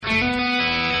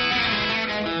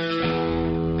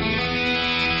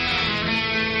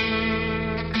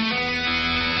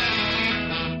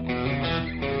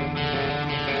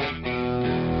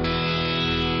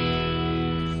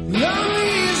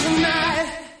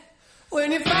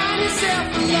find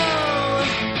yourself alone,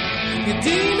 your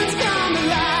demons come to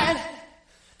light,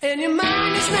 and your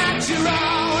mind is not your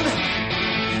own.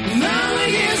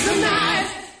 Lonely is the night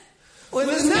when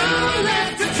there's no one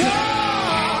left to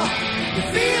call. You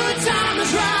feel the time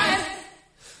is right,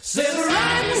 say the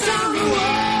writing's on the wall,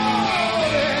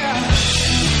 yeah.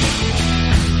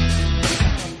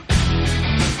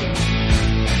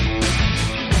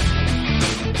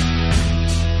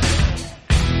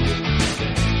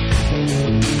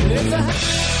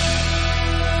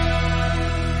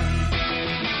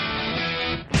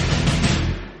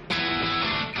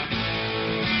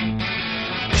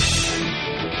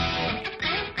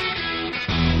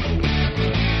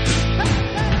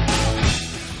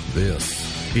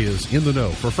 This is In the Know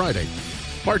for Friday,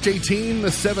 March 18, the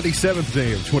 77th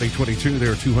day of 2022.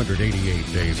 There are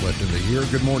 288 days left in the year.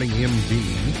 Good morning,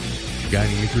 MD.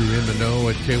 Guiding you through In the Know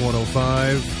at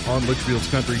K105 on Litchfield's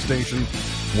Country Station,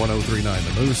 1039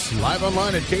 The Moose. Live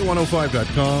online at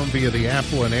K105.com via the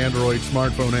Apple and Android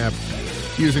smartphone app,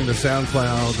 using the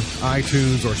SoundCloud,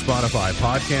 iTunes, or Spotify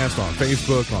podcast, on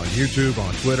Facebook, on YouTube,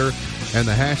 on Twitter. And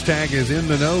the hashtag is In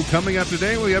the Know. Coming up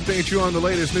today, we update you on the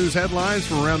latest news headlines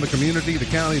from around the community, the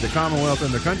county, the Commonwealth,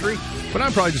 and the country. But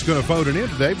I'm probably just going to phone it in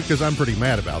today because I'm pretty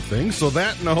mad about things. So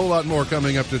that and a whole lot more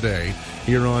coming up today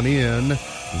here on In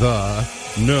the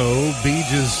Know.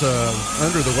 Beej is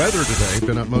under the weather today.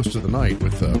 Been up most of the night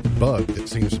with a bug that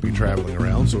seems to be traveling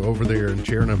around. So over there in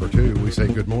chair number 2, we say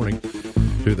good morning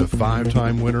to the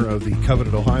 5-time winner of the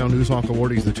coveted Ohio Newshawk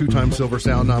Award. He's the 2-time Silver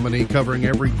Sound nominee, covering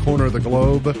every corner of the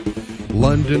globe.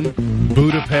 London,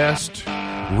 Budapest,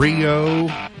 Rio,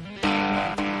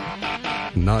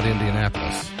 not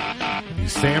Indianapolis.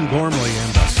 He's Sam Gormley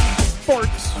and the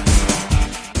Sports.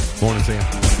 Morning,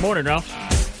 Sam. Morning, Ralph.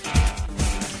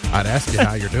 I'd ask you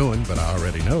how you're doing, but I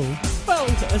already know. Well,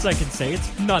 as I can say,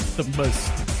 it's not the most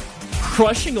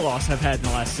crushing loss I've had in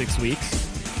the last 6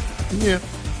 weeks. Yeah,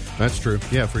 that's true.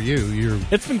 Yeah, for you,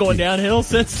 it's been going downhill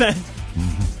since then.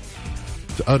 Mm-hmm.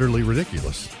 It's utterly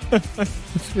ridiculous.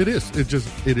 It is.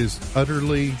 It is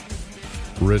utterly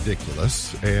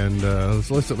ridiculous. And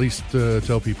let's at least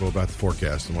tell people about the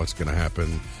forecast and what's going to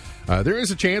happen. There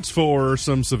is a chance for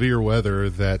some severe weather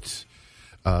that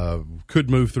could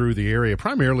move through the area,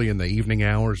 primarily in the evening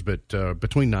hours, but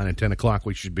between 9 and 10 o'clock,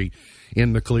 we should be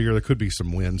in the clear. There could be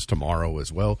some winds tomorrow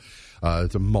as well.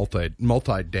 It's a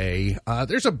multi-day.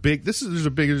 There's a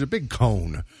big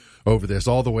cone over this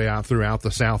all the way out throughout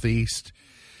the southeast.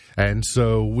 And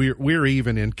so we're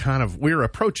even in we're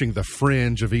approaching the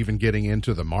fringe of even getting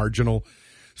into the marginal.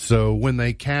 So when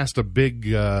they cast a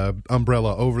big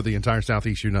umbrella over the entire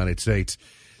southeast United States,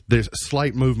 there's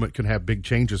slight movement can have big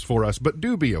changes for us. But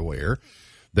do be aware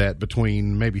that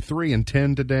between maybe 3 and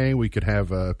 10 today, we could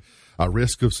have a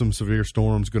risk of some severe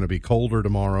storms. Going to be colder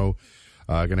tomorrow.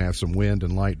 Going to have some wind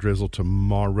and light drizzle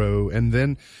tomorrow. And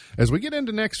then as we get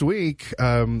into next week,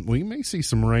 we may see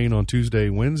some rain on Tuesday,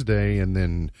 Wednesday, and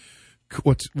then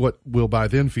what will by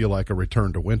then feel like a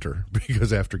return to winter,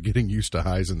 because after getting used to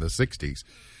highs in the 60s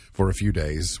for a few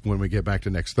days, when we get back to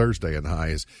next Thursday and the high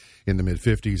is in the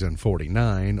mid-50s and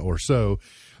 49 or so,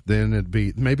 then it'd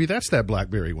be maybe that's that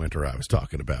blackberry winter I was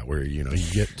talking about, where you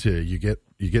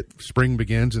get spring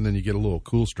begins and then you get a little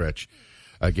cool stretch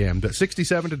again. But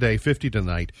 67 today, 50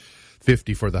 tonight,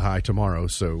 50 for the high tomorrow.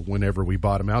 So whenever we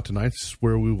bottom out tonight, this is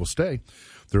where we will stay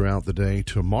throughout the day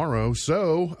tomorrow.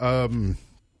 So I'm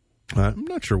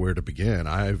not sure where to begin.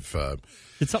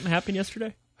 Did something happen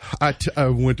yesterday? I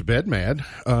went to bed mad,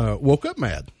 woke up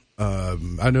mad.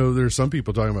 I know there's some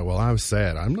people talking about, well, I was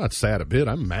sad. I'm not sad a bit.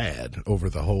 I'm mad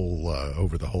over the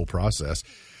whole process.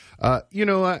 I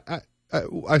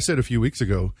said a few weeks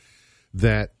ago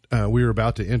that we were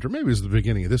about to enter, maybe it was the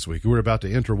beginning of this week, we were about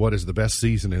to enter what is the best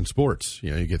season in sports.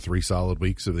 You get 3 solid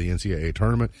weeks of the NCAA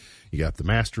tournament. You got the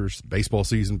Masters, the baseball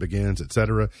season begins,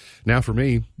 etc. Now for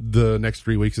me, the next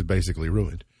 3 weeks is basically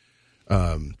ruined.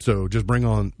 So just bring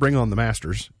on the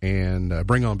Masters and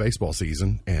bring on baseball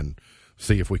season and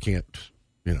see if we can't,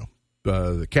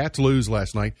 the Cats lose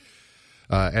last night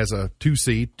as a 2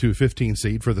 seed to a 15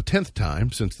 seed for the 10th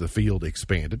time since the field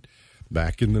expanded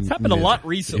back in the happened a lot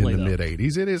recently, in the mid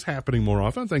 80s. It is happening more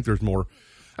often. I think there's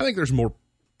more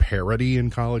parity in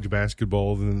college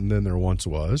basketball than there once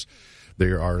was.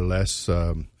 There are less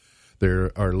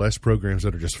programs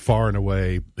that are just far and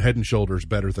away head and shoulders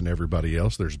better than everybody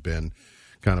else. There's been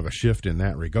kind of a shift in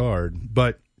that regard,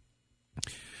 but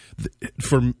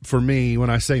for me, when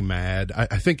I say mad,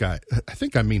 I think I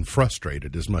mean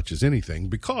frustrated as much as anything,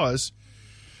 because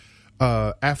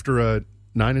after a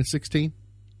 9-16,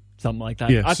 something like that,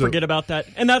 I forget about that,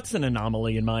 and that's an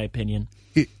anomaly in my opinion.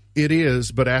 It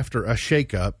is, but after a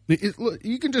shakeup,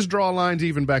 you can just draw lines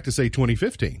even back to, say,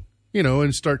 2015.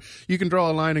 And start. You can draw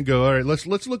a line and go, all right, let's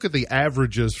look at the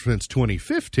averages since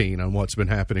 2015 on what's been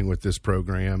happening with this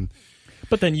program.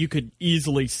 But then you could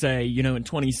easily say, in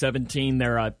 2017,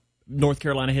 North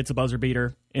Carolina hits a buzzer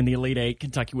beater in the Elite Eight.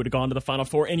 Kentucky would have gone to the Final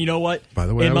Four. And you know what? By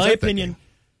the way, in my opinion,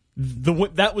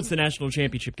 that was the national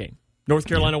championship game. North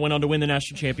Carolina went on to win the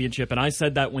national championship, and I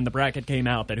said that when the bracket came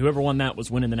out, that whoever won that was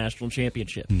winning the national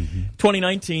championship.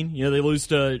 2019, they lose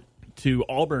to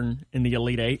Auburn in the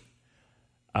Elite Eight.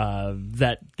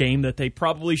 That game that they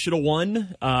probably should have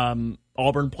won.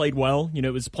 Auburn played well. It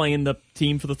was playing the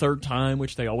team for the third time,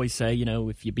 which they always say,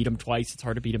 if you beat them twice, it's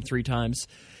hard to beat them three times.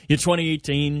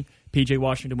 2018, P.J.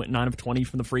 Washington went 9 of 20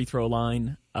 from the free throw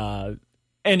line.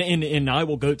 And I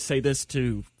will say this,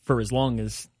 too, for as long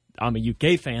as I'm a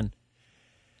UK fan.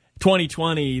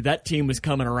 2020, that team was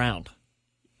coming around.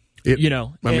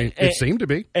 It seemed to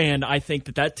be. And I think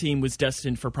that team was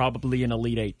destined for probably an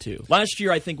Elite Eight, too. Last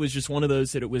year, I think, was just one of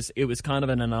those that it was kind of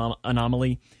an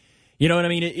anomaly. You know what I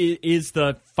mean? Is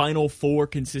the Final Four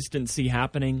consistency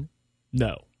happening?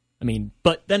 No.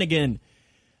 But then again,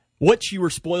 what you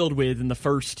were spoiled with in the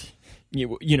first,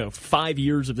 5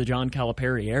 years of the John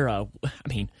Calipari era,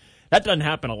 that doesn't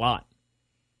happen a lot.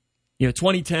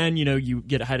 2010, you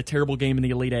had a terrible game in the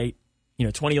Elite Eight.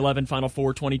 2011 Final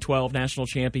Four, 2012 national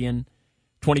champion,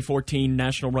 2014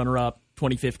 national runner-up,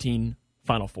 2015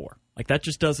 Final Four. That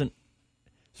just doesn't.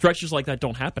 Stretches like that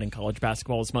don't happen in college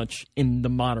basketball as much in the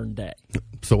modern day.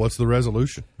 So what's the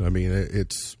resolution?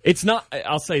 It's not.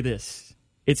 I'll say this: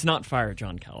 it's not fire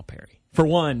John Calipari. For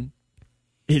one,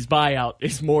 his buyout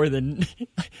is more than.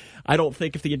 I don't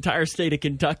think if the entire state of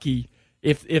Kentucky.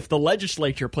 If the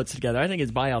legislature puts together, I think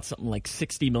his buyout's something like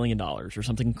 $60 million or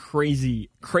something crazy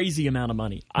amount of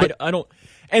money. I don't,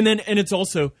 and it's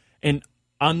also, and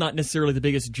I'm not necessarily the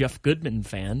biggest Jeff Goodman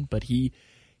fan, but he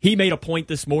made a point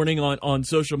this morning on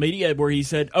social media where he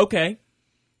said, okay,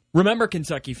 remember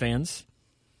Kentucky fans,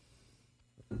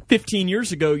 15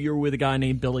 years ago you were with a guy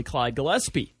named Billy Clyde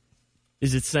Gillespie.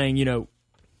 Is it saying,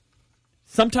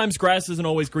 sometimes grass isn't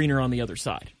always greener on the other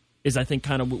side? Is I think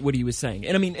kind of what he was saying.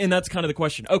 And that's kind of the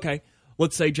question. Okay,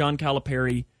 let's say John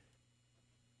Calipari,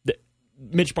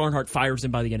 Mitch Barnhart fires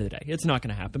him by the end of the day. It's not going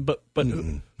to happen. But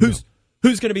who's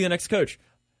going to be the next coach?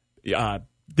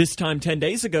 This time 10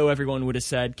 days ago, everyone would have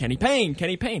said Kenny Payne.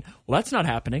 Well, that's not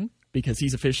happening because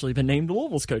he's officially been named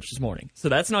Louisville's coach this morning. So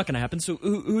that's not going to happen. So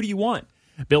who do you want?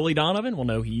 Billy Donovan? Well,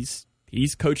 no, he's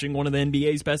coaching one of the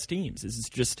NBA's best teams. This is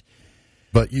just.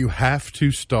 But you have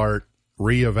to start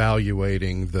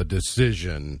reevaluating the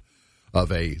decision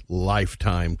of a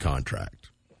lifetime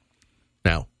contract.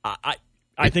 Now,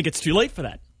 I think it's too late for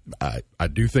that. I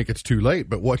do think it's too late,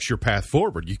 but what's your path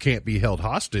forward? You can't be held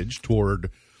hostage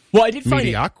toward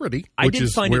mediocrity, which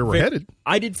is where we're headed.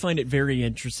 I did find it very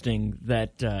interesting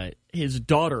that his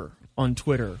daughter on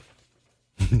Twitter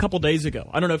a couple days ago,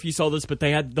 I don't know if you saw this, but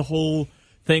they had the whole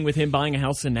thing with him buying a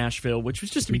house in Nashville, which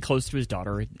was just to be close to his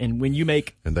daughter. And when you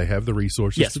make... And they have the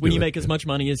resources yes, to when do you it. make as much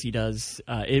money as he does,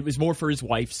 it was more for his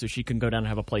wife so she can go down and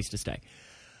have a place to stay.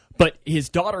 But his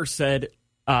daughter said,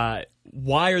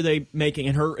 why are they making...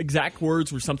 And her exact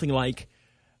words were something like,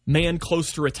 man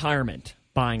close to retirement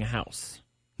buying a house.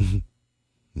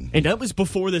 And that was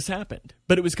before this happened.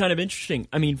 But it was kind of interesting.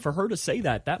 For her to say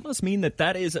that must mean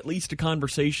that is at least a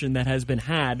conversation that has been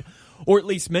had, or at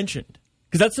least mentioned.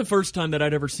 Because that's the first time that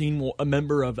I'd ever seen a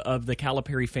member of the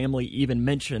Calipari family even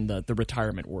mention the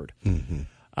retirement word. Mm-hmm.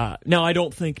 Now, I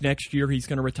don't think next year he's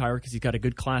going to retire because he's got a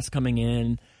good class coming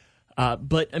in.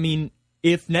 But,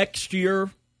 if next year,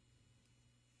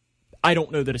 I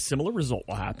don't know that a similar result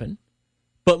will happen.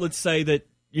 But let's say that,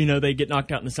 they get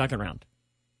knocked out in the second round.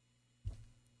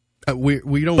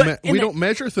 We don't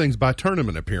measure things by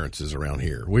tournament appearances around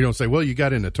here. We don't say, well, you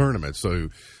got in the tournament, so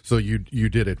you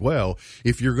did it well.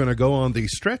 If you're going to go on these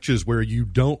stretches where you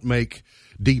don't make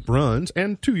deep runs,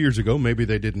 and 2 years ago maybe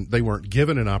they weren't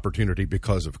given an opportunity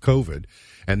because of COVID,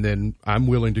 and then I'm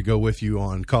willing to go with you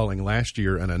on calling last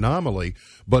year an anomaly.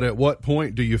 But at what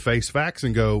point do you face facts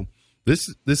and go, this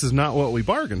is not what we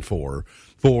bargained for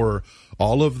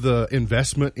all of the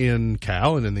investment in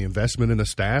Cal and in the investment in the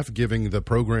staff, giving the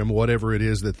program whatever it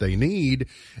is that they need,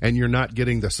 and you're not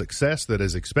getting the success that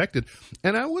is expected.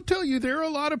 And I will tell you, there are a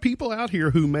lot of people out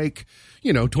here who make,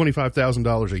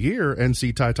 $25,000 a year and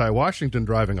see Ty Washington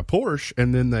driving a Porsche,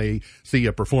 and then they see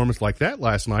a performance like that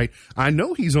last night. I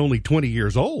know he's only 20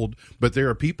 years old, but there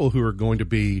are people who are going to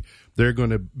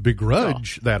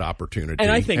begrudge that opportunity.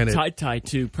 And I think Ty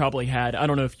too probably had, I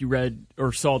don't know if you read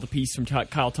or saw the piece from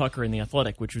Kyle Tucker in The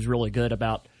Athletic, which was really good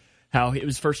about how it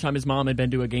was the first time his mom had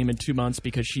been to a game in 2 months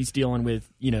because she's dealing with,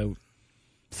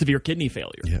 severe kidney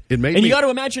failure. Yeah. It made and me, you got to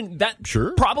imagine that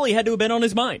Sure. probably had to have been on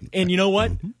his mind. And you know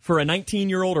what? For a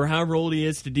 19-year-old or however old he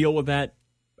is to deal with that,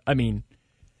 I mean,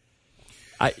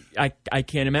 I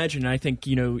can't imagine. I think,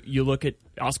 you look at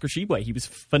Oscar Tshiebwe. He was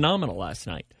phenomenal last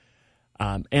night.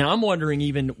 And I'm wondering,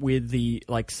 even with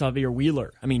Xavier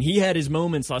Wheeler, I mean, he had his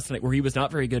moments last night where he was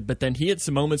not very good, but then he had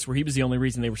some moments where he was the only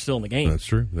reason they were still in the game. That's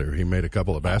true. He made a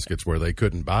couple of baskets where they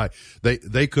couldn't buy.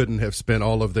 They couldn't have spent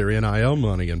all of their NIL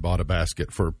money and bought a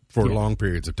basket for long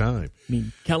periods of time. I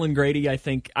mean, Kellen Grady, I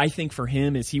think for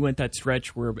him is he went that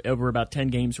stretch where over about 10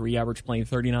 games where he averaged playing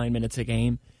 39 minutes a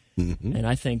game. Mm-hmm. And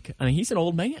I mean, he's an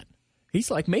old man.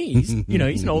 He's like me. He's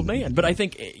an old man. But I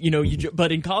think,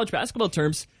 but in college basketball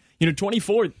terms,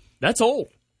 24, that's old.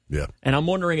 Yeah. And I'm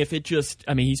wondering if it just,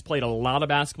 I mean, he's played a lot of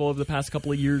basketball over the past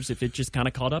couple of years, if it just kind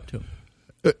of caught up to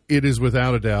him. It is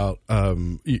without a doubt.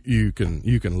 You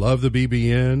can love the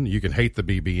BBN. You can hate the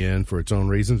BBN for its own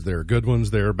reasons. There are good ones.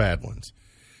 There are bad ones.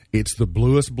 It's the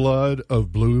bluest blood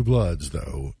of blue bloods,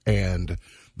 though. And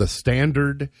the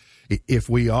standard, if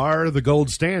we are the gold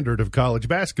standard of college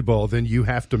basketball, then you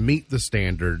have to meet the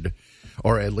standard,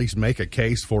 or at least make a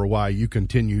case for why you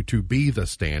continue to be the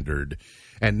standard.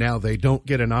 And now they don't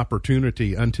get an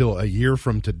opportunity until a year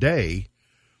from today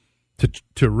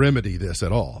to remedy this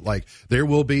at all. Like, there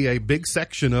will be a big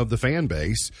section of the fan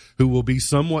base who will be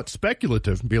somewhat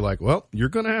speculative and be like, well, you're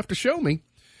going to have to show me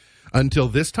until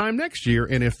this time next year.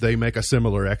 And if they make a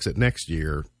similar exit next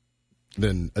year,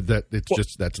 then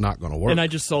that's not going to work. And I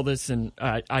just saw this, and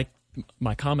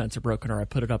my comments are broken, or I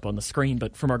put it up on the screen,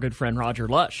 but from our good friend Roger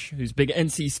Lush, who's a big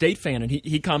NC State fan, and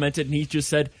he commented, and he just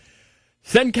said,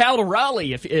 send Cal to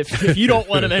Raleigh if you don't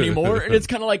want him anymore. And it's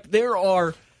kind of like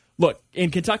look, in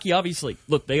Kentucky, obviously,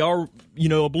 they are,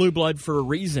 a blue blood for a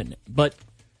reason. But,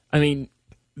 I mean,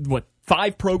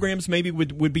 5 programs maybe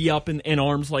would be up in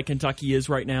arms like Kentucky is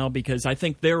right now, because I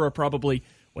think there are probably,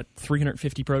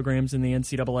 350 programs in the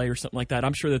NCAA or something like that.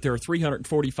 I'm sure that there are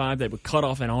 345 that would cut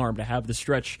off an arm to have the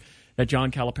stretch that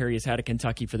John Calipari has had at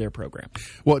Kentucky for their program.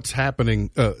 What's happening,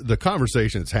 the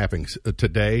conversation that's happening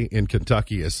today in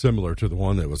Kentucky is similar to the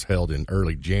one that was held in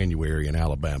early January in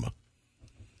Alabama.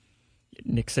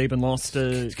 Nick Saban lost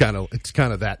to... It's kind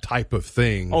of that type of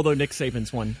thing. Although Nick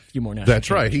Saban's won a few more national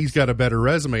That's right. He's got a better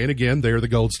resume. And again, they're the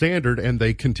gold standard, and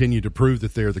they continue to prove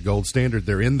that they're the gold standard.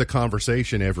 They're in the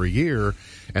conversation every year,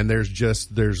 and there's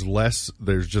just less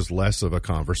of a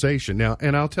conversation. Now,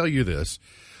 and I'll tell you this,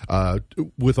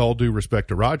 with all due respect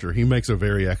to Roger, he makes a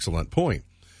very excellent point.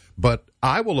 But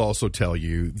I will also tell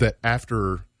you that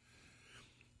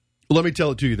let me tell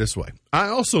it to you this way. I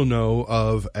also know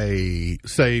of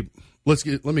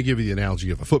let me give you the analogy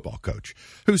of a football coach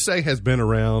who, say, has been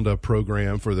around a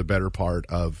program for the better part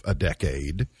of a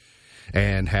decade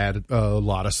and had a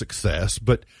lot of success,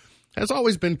 but has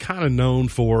always been kind of known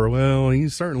for, well,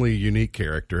 he's certainly a unique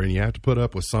character, and you have to put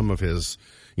up with some of his,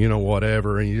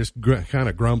 whatever, and you just kind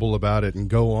of grumble about it and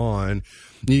go on.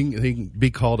 He can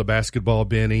be called a basketball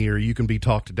Benny, or you can be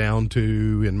talked down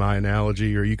to, in my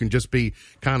analogy, or you can just be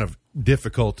kind of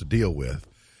difficult to deal with.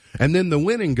 And then the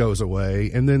winning goes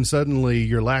away, and then suddenly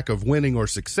your lack of winning or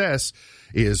success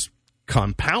is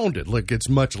compounded. Like, it's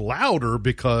much louder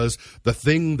because the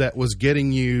thing that was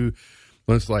getting you,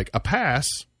 it's like a pass,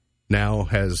 now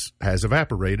has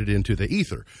evaporated into the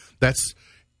ether. That's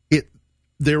it.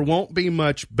 There won't be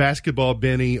much basketball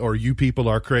Benny or you people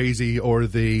are crazy or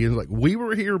we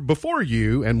were here before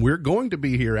you and we're going to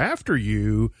be here after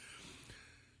you.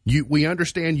 We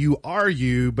understand you are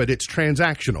you, but it's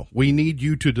transactional. We need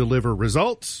you to deliver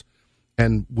results,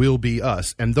 and we'll be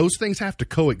us. And those things have to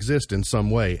coexist in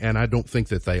some way, and I don't think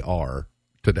that they are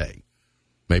today.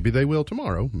 Maybe they will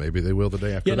tomorrow. Maybe they will the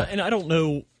day after that. And I don't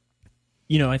know.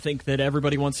 I think that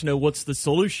everybody wants to know what's the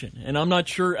solution, and I'm not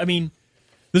sure. I mean,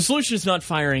 the solution is not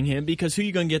firing him, because who are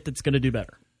you going to get that's going to do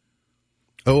better?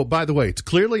 Oh, by the way, it's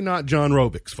clearly not John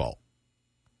Robick's fault.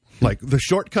 Like, the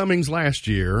shortcomings last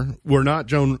year were not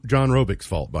John Robick's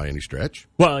fault by any stretch.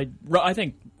 Well, I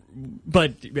think,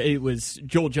 but it was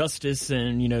Joel Justice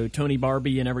and, Tony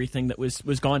Barbie and everything that was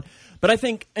gone. But I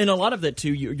think, and a lot of that,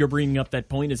 too, you're bringing up that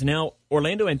point, is now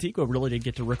Orlando Antigua really did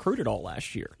get to recruit it all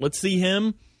last year. Let's see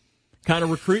him kind of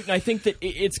recruit. And I think that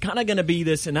it's kind of going to be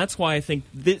this, and that's why I think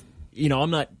that, I'm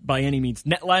not by any means,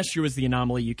 last year was the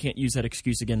anomaly. You can't use that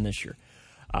excuse again this year.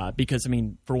 Because,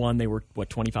 for one, they were,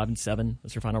 25-7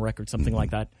 was their final record, something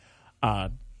like that.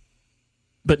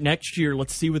 But next year,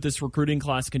 let's see what this recruiting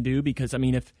class can do, because,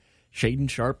 if Shaedon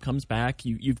Sharpe comes back,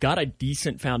 you've got a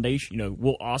decent foundation.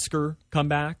 Will Oscar come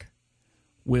back?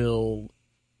 Will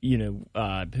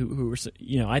who were,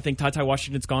 I think TyTy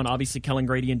Washington's gone. Obviously, Kellen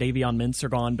Grady and Davion Mintz are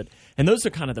gone. And those are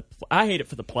kind of I hate it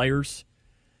for the players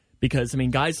because,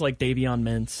 guys like Davion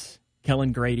Mintz,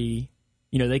 Kellen Grady,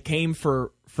 they came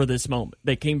for this moment.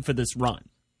 They came for this run,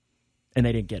 and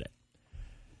they didn't get it.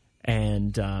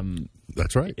 And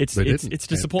that's right. It's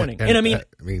disappointing. And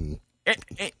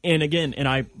again,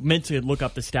 I meant to look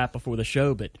up the stat before the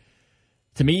show, but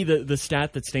to me, the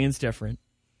stat that stands different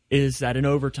is that in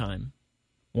overtime,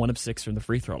 1 of 6 from the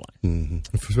free throw line.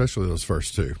 Mm-hmm. Especially those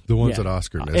first two, the ones that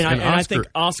Oscar missed. And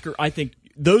I think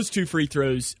those 2 free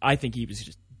throws, I think he was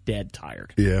just dead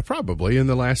tired. Yeah, probably. In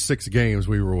the last 6 games,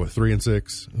 we were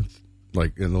 3-6.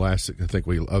 Like in the last, I think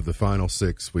of the final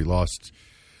 6, we lost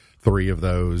 3 of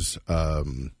those.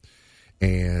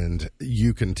 And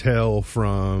you can tell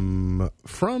from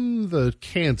the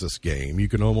Kansas game, you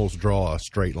can almost draw a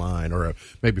straight line, or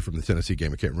maybe from the Tennessee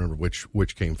game. I can't remember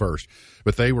which came first,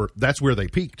 but that's where they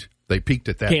peaked. They peaked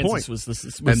at that point.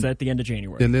 Kansas was at the end of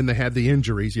January, and then they had the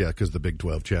injuries, because the Big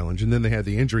 12 challenge, and then they had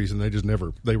the injuries, and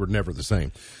they were never the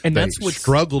same. And they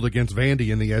struggled against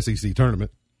Vandy in the SEC tournament.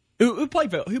 Who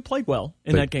played well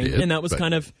in that game, and that was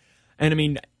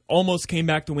almost came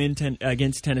back to win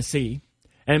against Tennessee.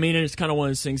 And it's kind of one of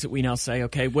those things that we now say,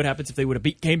 okay, what happens if they would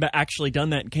have actually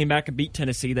done that and came back and beat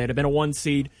Tennessee? They'd have been a 1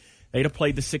 seed. They'd have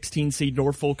played the 16 seed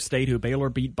Norfolk State, who Baylor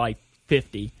beat by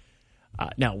 50.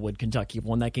 Now, would Kentucky have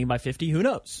won that game by 50? Who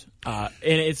knows? And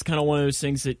it's kind of one of those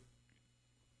things that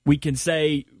we can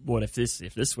say, what if this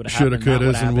would have happened? Shoulda,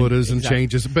 couldas, and wouldas, and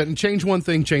changes. But change one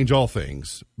thing, change all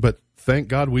things. But thank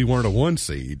God we weren't a 1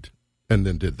 seed and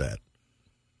then did that.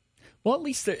 Well, at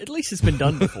least it's been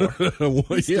done before.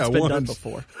 It's been done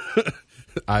before.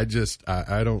 I don't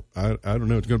know. It's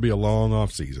going to be a long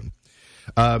off season,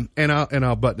 and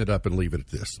I'll button it up and leave it at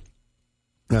this.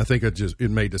 I think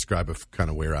it may describe kind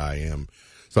of where I am.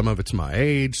 Some of it's my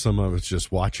age. Some of it's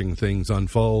just watching things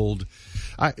unfold.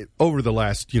 Over the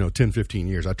last 10, 15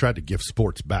 years, I tried to give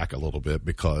sports back a little bit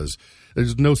because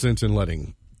there's no sense in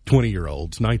letting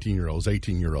 20-year-olds, 19-year-olds,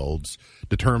 18-year-olds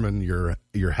determine your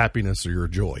happiness or your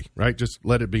joy, right? Just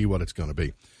let it be what it's going to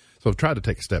be. So I've tried to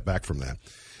take a step back from that.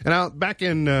 And back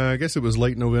in, I guess it was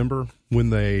late November when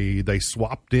they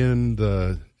swapped in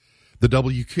the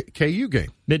WKU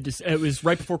game. It was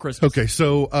right before Christmas. Okay,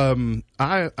 so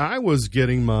I was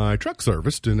getting my truck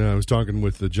serviced, and I was talking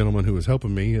with the gentleman who was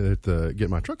helping me get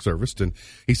my truck serviced, and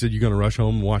he said, "You going to rush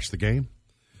home and watch the game?"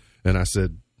 And I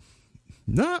said,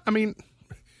 "No,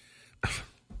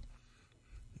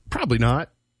 probably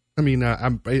not.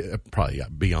 I'm probably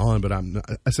beyond, but I'm not."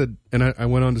 I said, and I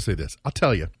went on to say this. I'll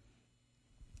tell you,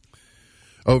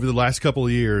 over the last couple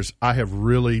of years, I have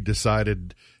really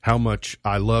decided how much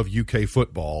I love UK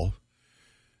football,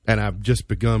 and I've just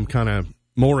become kind of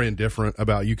more indifferent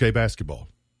about UK basketball.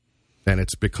 And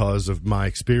it's because of my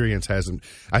experience I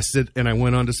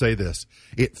went on to say this.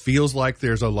 It feels like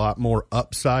there's a lot more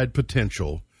upside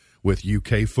potential with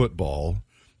UK football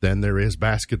than there is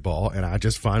basketball, and I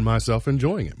just find myself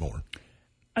enjoying it more.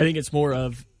 I think it's more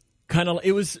of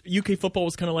UK football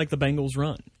was kind of like the Bengals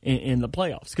run in the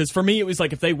playoffs. Because for me, it was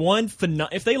like if they won,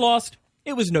 if they lost,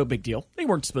 it was no big deal. They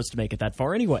weren't supposed to make it that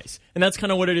far anyways. And that's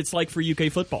kind of what it's like for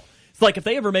UK football. It's like if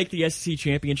they ever make the SEC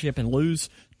championship and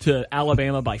lose to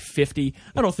Alabama by 50,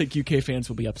 I don't think UK fans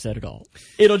will be upset at all.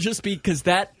 It'll just be because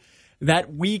that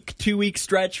week, 2-week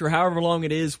stretch, or however long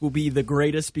it is, will be the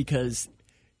greatest because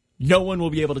no one will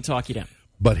be able to talk you down.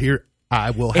 But here, I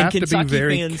will have to be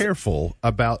very careful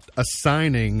about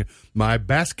assigning my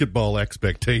basketball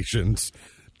expectations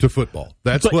to football.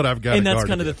 That's what I've got to guard. And that's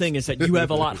kind of the thing, is that you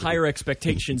have a lot higher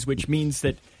expectations, which means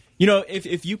that,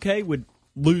 if UK would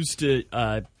lose to,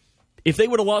 if they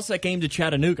would have lost that game to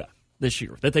Chattanooga this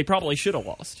year, that they probably should have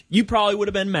lost, you probably would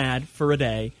have been mad for a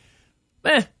day.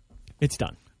 It's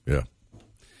done. Yeah.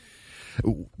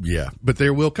 Yeah, but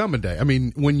there will come a day.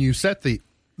 When you set the...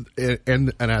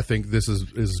 And I think this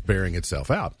is bearing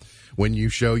itself out. When you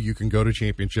show you can go to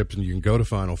championships and you can go to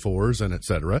Final Fours and et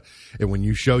cetera, and when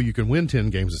you show you can win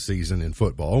 10 games a season in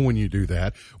football, and when you do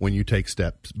that, when you take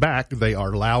steps back, they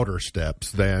are louder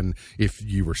steps than if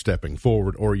you were stepping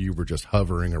forward or you were just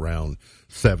hovering around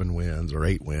 7 wins or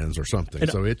 8 wins or something.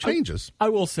 And so it changes. I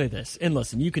will say this, and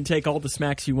listen, you can take all the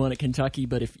smacks you want at Kentucky,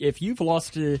 but if you've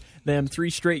lost to them 3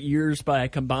 straight years by a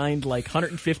combined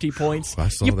 150 points, I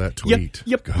saw that tweet.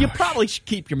 You probably should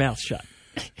keep your mouth shut.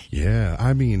 Yeah,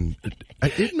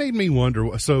 it made me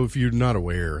wonder. So, if you're not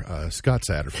aware, Scott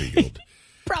Satterfield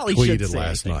probably tweeted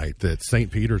last night that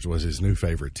St. Peter's was his new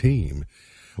favorite team.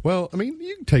 Well,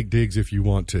 you can take digs if you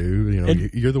want to.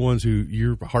 You're the ones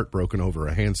you're heartbroken over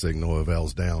a hand signal of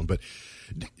L's down. But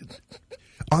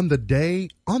on the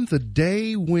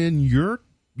day when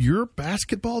your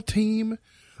basketball team,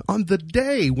 on the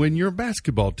day when your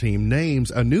basketball team names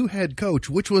a new head coach,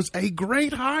 which was a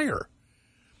great hire.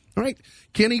 Right?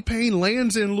 Kenny Payne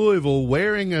lands in Louisville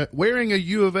wearing a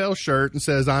U of L shirt and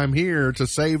says, "I'm here to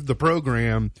save the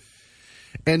program."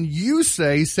 And you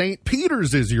say St.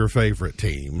 Peter's is your favorite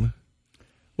team.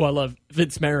 Well, I love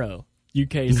Vince Marrow,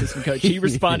 UK assistant coach. He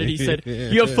responded, he said,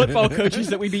 "You have football coaches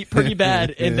that we beat pretty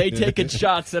bad, and they taking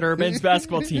shots at our men's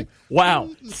basketball team.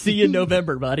 Wow. See you in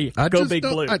November, buddy. Go Big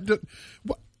Blue."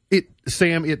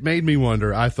 Sam, it made me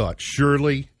wonder. I thought,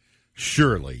 surely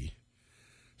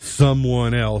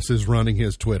someone else is running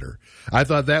his Twitter. I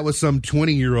thought that was some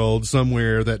 20-year-old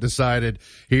somewhere that decided,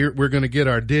 here, we're going to get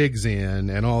our digs in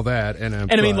and all that. And I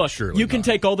mean, look, you can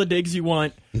take all the digs you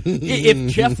want.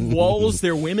 If Jeff Walls,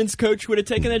 their women's coach, would have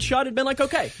taken that shot, it'd been like,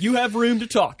 okay, you have room to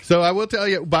talk. So I will tell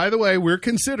you, by the way,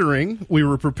 we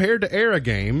were prepared to air a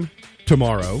game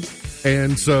tomorrow.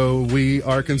 And so we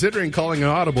are considering calling an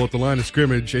audible at the line of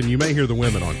scrimmage, and you may hear the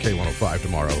women on K105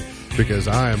 tomorrow, because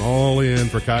I am all in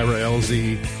for Kyra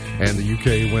LZ and the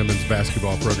UK women's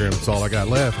basketball program. That's all I got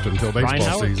left until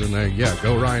baseball season.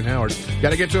 Go Ryan Howard.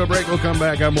 Got to get to a break. We'll come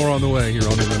back. I'm more on the way here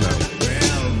on In the Know.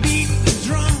 Well, beat the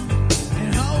drum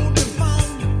and hold the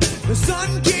phone. The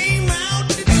sun came out.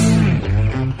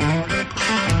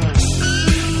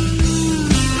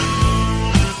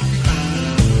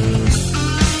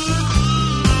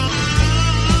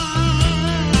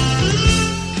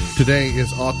 Today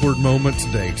is Awkward Moments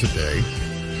Day today.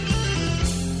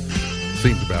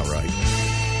 Seems about right.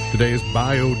 Today is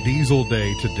Biodiesel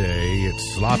Day today.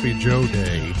 It's Sloppy Joe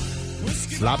Day.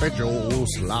 Sloppy Joe,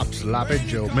 Sloppy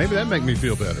Joe. Maybe that'd make me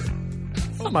feel better.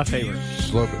 Not my favorite.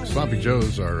 Sloppy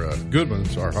Joes are good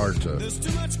ones, are hard to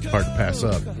pass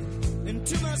up.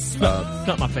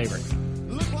 Not my favorite.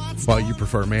 Well, you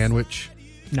prefer Manwich?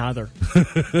 Neither.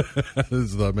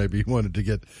 Maybe you wanted to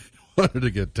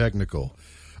get technical.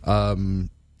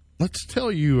 Let's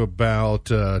tell you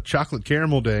about Chocolate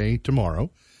Caramel Day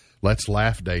tomorrow. Let's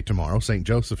Laugh Day tomorrow. St.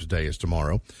 Joseph's Day is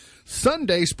tomorrow.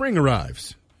 Sunday, spring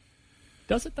arrives.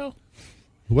 Does it, though?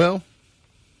 Well,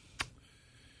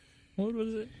 what was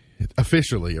it? It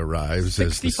officially arrives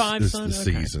as the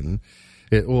season.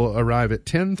 It will arrive at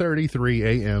 10:33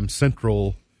 a.m.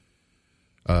 Central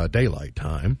Daylight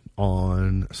Time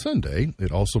on Sunday.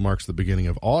 It also marks the beginning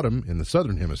of autumn in the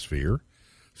Southern Hemisphere.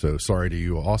 So sorry to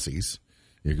you Aussies.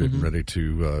 You're getting ready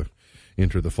to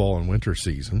enter the fall and winter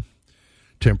season.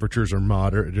 Temperatures are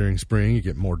moderate during spring. You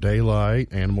get more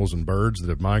daylight. Animals and birds that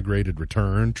have migrated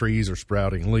return. Trees are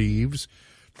sprouting leaves.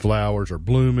 Flowers are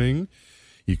blooming.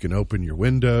 You can open your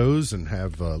windows and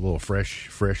have a little fresh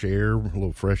air, a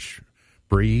little fresh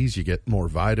breeze. You get more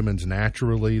vitamins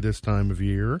naturally this time of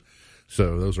year.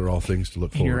 So those are all things to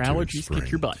look forward to. And your allergies kick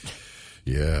your butt.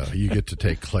 Yeah, you get to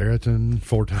take Claritin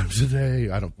 4 times a day.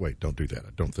 Don't do that. I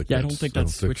don't think. I think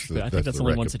that's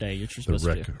only once a day. You're supposed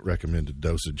to do. Recommended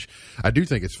dosage. I do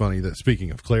think it's funny that, speaking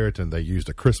of Claritin, they used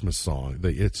a Christmas song.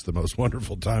 It's the most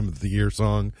wonderful time of the year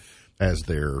song as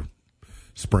their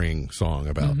spring song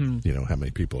about how many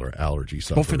people are allergy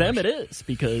sufferers. Well, for them it is,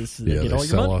 because they get all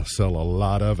your money. Sell a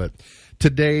lot of it.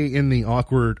 Today in the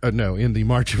in the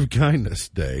March of Kindness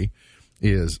Day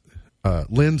is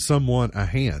lend someone a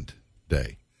hand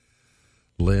day.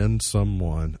 Lend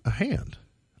someone a hand.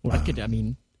 Well,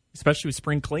 especially with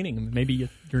spring cleaning. Maybe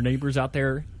your neighbor's out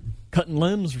there cutting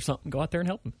limbs or something. Go out there and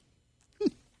help them.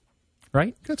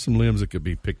 Right? Got some limbs that could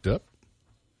be picked up.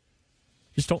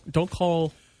 Just don't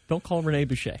call Renee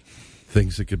Boucher.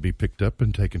 Things that could be picked up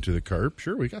and taken to the curb.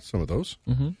 Sure, we got some of those.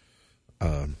 Mm-hmm.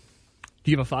 Do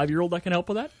you have a 5-year-old that can help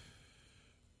with that?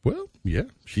 Well, yeah,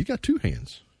 she got 2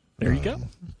 hands. There you go.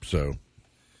 So,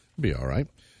 it'll be all right.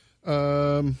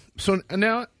 So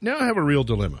now I have a real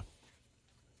dilemma.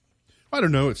 I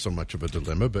don't know it's so much of a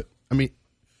dilemma, but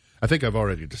I think I've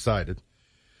already decided.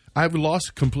 I've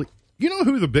lost complete. You know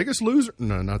who the biggest loser?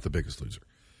 No, not the biggest loser.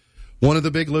 One of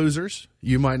the big losers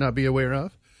you might not be aware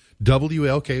of,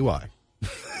 WLKY.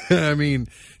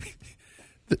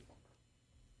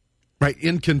 Right,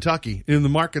 in Kentucky, in the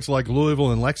markets like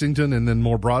Louisville and Lexington, and then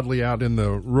more broadly out in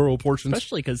the rural portions.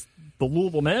 Especially because the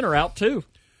Louisville men are out too.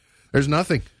 There's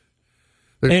nothing.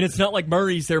 And it's not like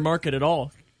Murray's their market at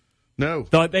all. No.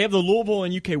 They have the Louisville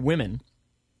and UK women.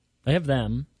 They have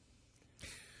them.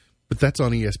 But that's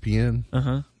on ESPN.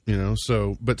 Uh-huh.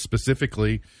 But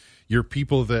specifically, your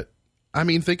people that,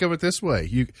 think of it this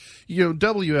way.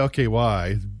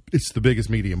 WLKY, it's the biggest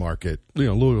media market,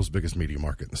 Louisville's biggest media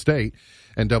market in the state.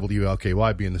 And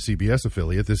WLKY being the CBS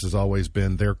affiliate, this has always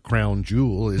been their crown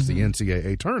jewel is the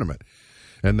NCAA tournament.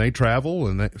 and they travel,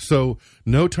 and so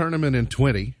no tournament in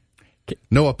 20,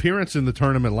 no appearance in the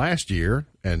tournament last year,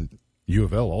 and U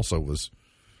of L also was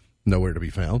nowhere to be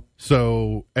found.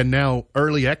 So, and now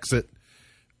early exit,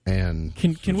 and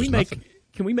can we make nothing.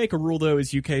 can we make a rule though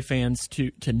as UK fans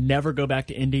to never go back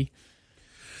to Indy?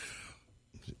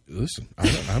 Listen,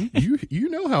 you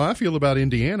know how I feel about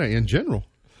Indiana in general.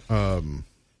 And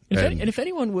if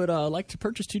anyone would like to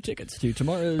purchase 2 tickets to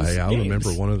tomorrow's I games.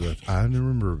 remember I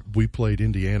remember we played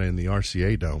Indiana in the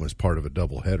RCA Dome as part of a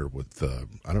doubleheader with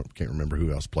can't remember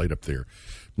who else played up there,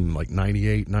 like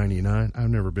 98, 99. I've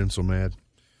never been so mad.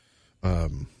 That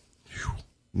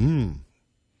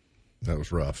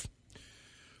was rough.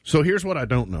 So here's what I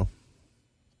don't know.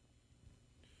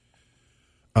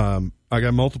 I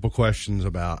got multiple questions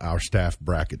about our staff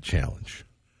bracket challenge.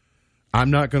 I'm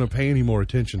not going to pay any more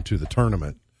attention to the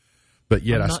tournament, but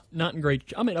yet not in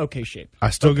great. I'm in okay shape. I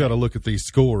still got to look at these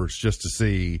scores just to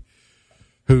see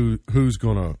who's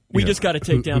going to. We just got to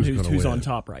take down who's win. on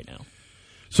top right now.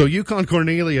 So UConn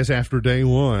Cornelius after day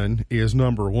one is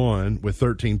number 1 with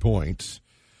 13 points.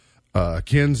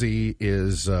 Kinsey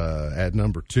is at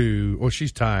number 2. Well,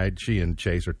 she's tied. She and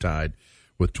Chase are tied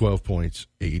with 12 points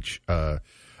each.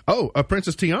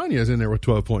 Princess Tiana is in there with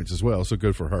 12 points as well, so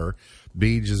good for her.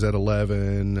 Beej is at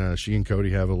 11. She and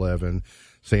Cody have 11.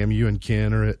 Sam, you and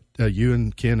Ken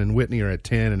and Whitney are at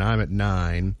 10, and I'm at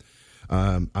 9.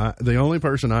 The only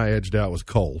person I edged out was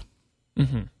Cole.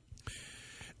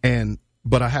 Mm-hmm.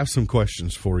 But I have some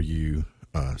questions for you,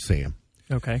 Sam.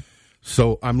 Okay.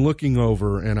 So I'm looking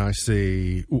over and I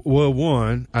see, well,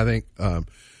 one, I think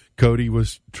Cody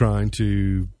was trying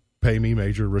to pay me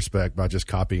major respect by just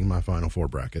copying my Final Four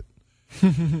bracket.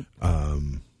 No?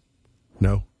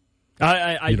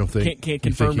 I don't think, can't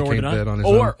confirm nor deny.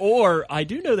 Or I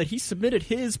do know that he submitted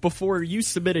his before you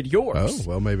submitted yours. Oh,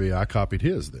 well, maybe I copied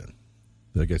his then.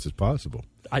 I guess it's possible.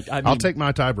 I'll take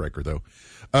my tiebreaker, though.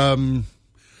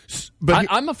 But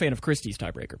I'm a fan of Christie's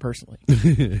tiebreaker, personally.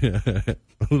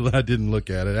 I didn't look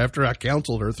at it. After I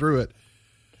counseled her through it.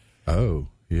 Oh,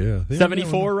 yeah.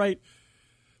 74, right?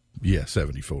 Yeah,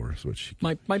 74 is what she...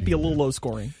 Might be a little low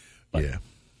scoring. Yeah.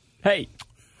 Hey.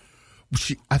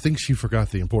 I think she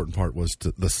forgot the important part was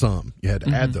the sum. You had to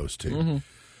add those two. Mm-hmm.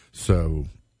 So,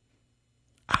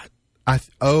 I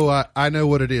know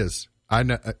what it is. I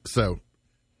know. So,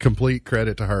 complete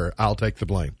credit to her. I'll take the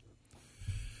blame.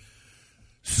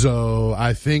 So,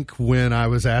 I think when I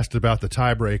was asked about the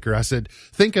tiebreaker, I said,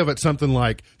 think of it something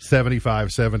like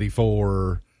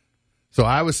 75-74. So,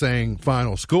 I was saying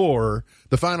final score.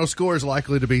 The final score is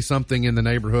likely to be something in the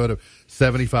neighborhood of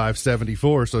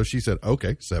 75-74. So, she said,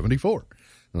 okay, 74.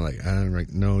 I'm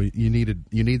like, no, you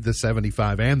need the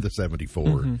 75 and the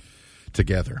 74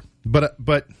 together. But,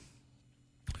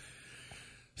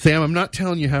 Sam, I'm not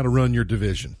telling you how to run your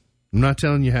division. I'm not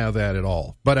telling you how that at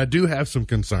all. But I do have some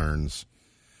concerns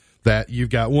that you've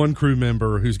got one crew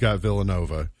member who's got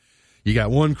Villanova. You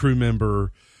got one crew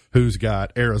member who's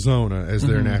got Arizona as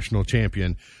their national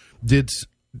champion. Did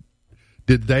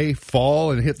they fall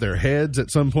and hit their heads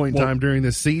at some point in time during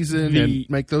this season and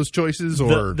make those choices?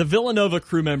 Or the Villanova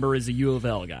crew member is a U of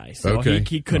L guy, so okay.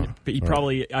 he couldn't. He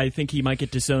probably. I think he might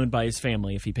get disowned by his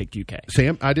family if he picked UK.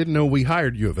 Sam, I didn't know we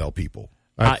hired U of L people.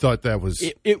 I thought that was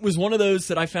it was one of those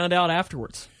that I found out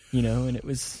afterwards. And it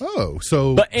was an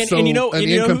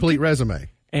incomplete resume.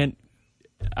 And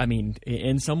I mean,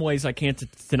 in some ways, I can't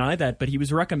deny that, but he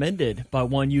was recommended by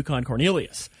one UConn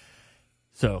Cornelius.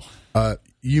 So,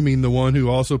 you mean the one who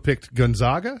also picked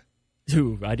Gonzaga?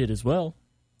 Who I did as well.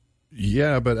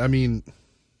 Yeah, but I mean,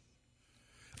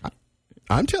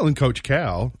 I'm telling Coach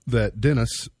Cal that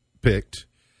Dennis picked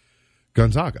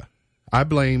Gonzaga. I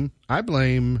blame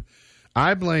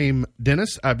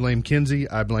Dennis, I blame Kinsey,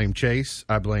 I blame Chase,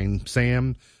 I blame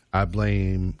Sam, I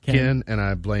blame Ken, and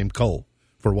I blame Cole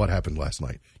for what happened last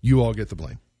night. You all get the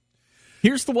blame.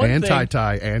 Here's the one and thing. And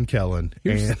Ty and Kellen.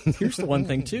 Here's the one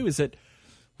thing, too, is that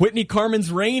Whitney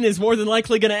Carmen's reign is more than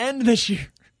likely going to end this year.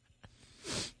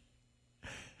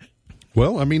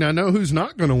 Well, I mean, I know who's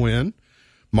not going to win.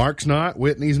 Mark's not,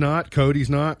 Whitney's not, Cody's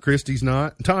not, Christy's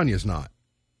not, Tanya's not.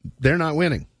 They're not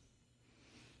winning.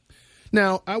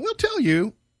 Now, I will tell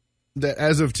you that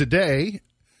as of today,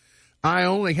 I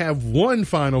only have one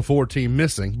Final Four team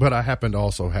missing, but I happen to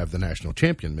also have the national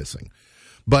champion missing.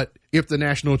 But if the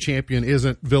national champion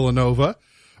isn't Villanova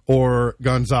or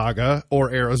Gonzaga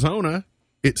or Arizona,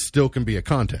 it still can be a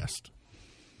contest.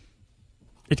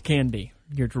 It can be.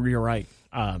 You're right.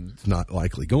 It's not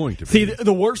likely going to be. See,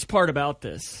 the worst part about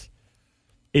this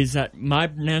is that my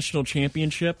national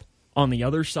championship on the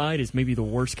other side is maybe the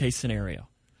worst case scenario.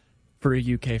 For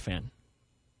a UK fan.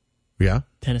 Yeah?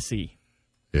 Tennessee.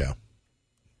 Yeah.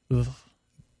 Ugh.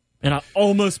 And I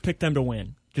almost picked them to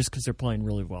win just because they're playing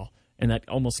really well. And that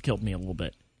almost killed me a little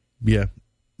bit. Yeah.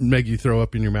 Make you throw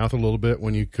up in your mouth a little bit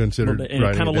when you considered writing it down.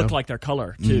 And it kind of looked like their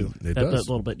color, too. It that does.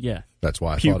 A little bit, yeah. That's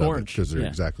why I Puke thought orange. of it, because they're Yeah.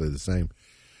 exactly the same.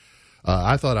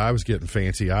 I thought I was getting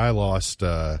fancy. I lost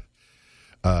Iowa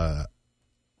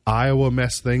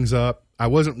messed things up. I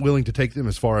wasn't willing to take them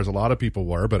as far as a lot of people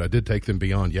were, but I did take them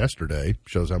beyond yesterday.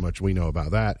 Shows how much we know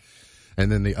about that.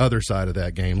 And then the other side of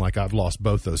that game, like I've lost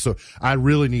both those. So I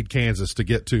really need Kansas to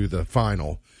get to the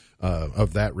final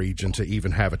of that region to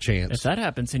even have a chance. If that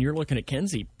happens, then you're looking at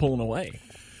Kenzie pulling away.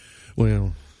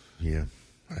 Well, yeah.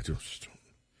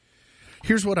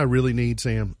 Here's what I really need,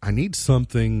 Sam. I need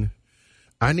something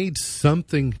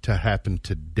to happen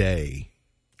today.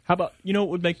 How about, what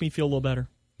would make me feel a little better?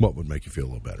 What would make you feel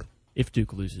a little better? If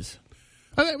Duke loses.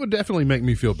 That would definitely make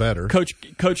me feel better.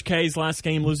 Coach K's last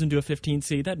game losing to a 15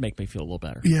 seed, that'd make me feel a little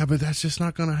better. Yeah, but that's just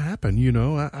not going to happen. The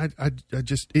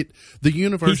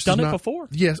universe. He's done it before.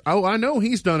 Yes. Oh, I know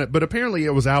he's done it, but apparently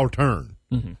it was our turn.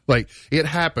 Mm-hmm. Like it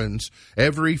happens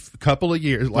every couple of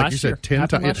years. Like you said, 10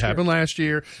 times. It happened last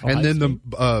year, and then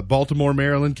the Baltimore,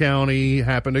 Maryland County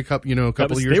happened a couple of years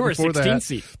before that. They were a 16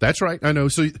 seed. That's right. I know.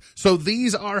 So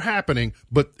these are happening,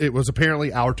 but it was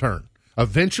apparently our turn.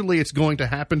 Eventually, it's going to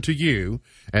happen to you,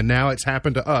 and now it's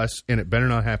happened to us, and it better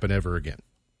not happen ever again.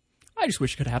 I just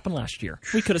wish it could have happened last year.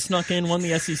 We could have snuck in, won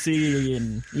the SEC,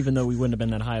 and even though we wouldn't have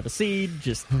been that high of a seed,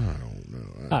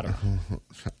 I don't know.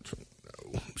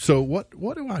 So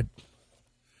what am I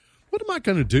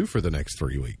going to do for the next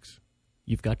 3 weeks?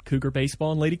 You've got Cougar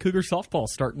baseball and Lady Cougar softball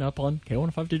starting up on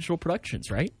K105 Digital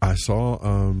Productions, right? I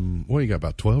saw. You got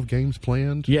about 12 games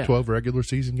planned. Yeah, 12 regular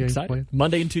season games planned.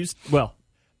 Monday and Tuesday. Well,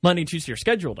 Monday and Tuesday are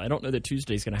scheduled. I don't know that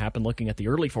Tuesday's going to happen looking at the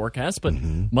early forecast, but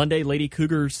Monday, Lady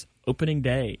Cougars opening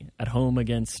day at home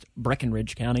against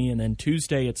Breckenridge County, and then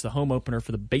Tuesday it's the home opener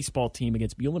for the baseball team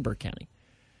against Muhlenberg County.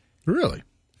 Really?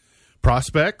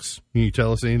 Prospects? Can you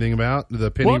tell us anything about the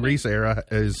Penny Reese era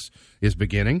is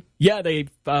beginning? Yeah, they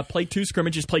played 2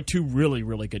 scrimmages, played 2 really,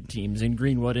 really good teams in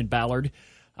Greenwood and Ballard.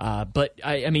 But,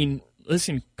 I mean,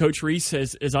 listen, Coach Reese,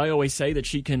 as I always say, that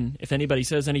she can, if anybody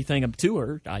says anything to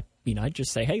her, I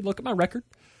just say, hey, look at my record,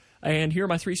 and here are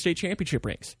my 3 state championship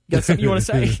rings. You got something you want to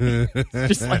say?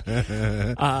 Just like,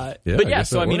 but yeah,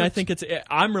 so I mean, works. I think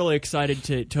I'm really excited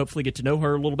to hopefully get to know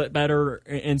her a little bit better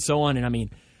and so on. And I mean,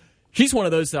 she's one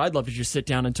of those that I'd love to just sit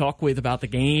down and talk with about the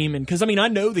game, and because I mean, I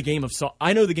know the game of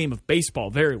baseball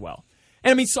very well.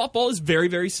 And I mean, softball is very,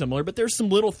 very similar, but there's some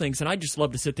little things, and I just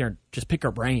love to sit there and just pick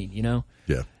her brain, Yeah.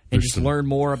 And just learn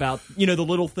more about, the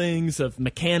little things of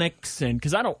mechanics, and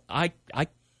because I don't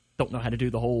know how to do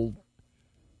the whole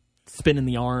spinning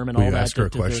the arm and all that. You ask her a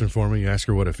question for me. You ask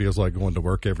her what it feels like going to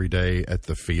work every day at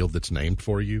the field that's named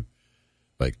for you.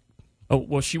 Like, oh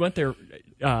well, she went there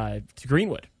to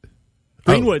Greenwood.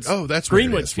 Greenwood's. Oh, that's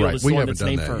Greenwood's field right. is We the one haven't that's done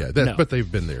named that for. yet. No. But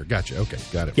they've been there. Gotcha. Okay,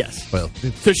 got it. Yes. Well,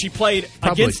 so she played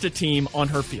against a team on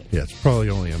her field. Yeah, it's probably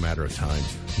only a matter of time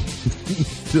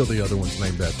till the other one's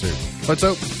named that too. Let's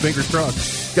hope. Fingers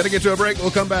crossed. Got to get to a break. We'll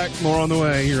come back. More on the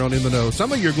way here on In the Know.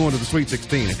 Some of you are going to the Sweet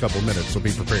 16 in a couple minutes, so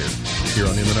be prepared here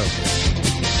on In the Know.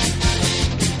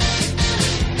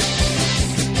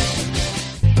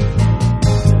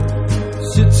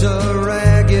 Sits a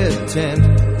ragged tent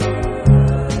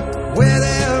where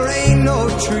there ain't no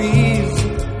trees,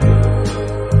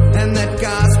 and that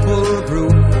gospel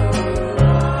group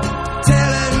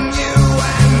telling you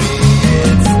and me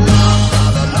it's love,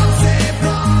 brother, love, say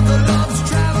brother, love's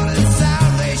traveling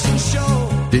salvation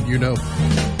show. Did you know?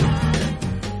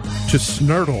 To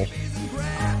snurtle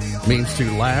means to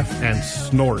laugh and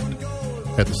snort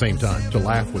at the same time. To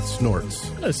laugh with snorts.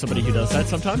 There's somebody who does that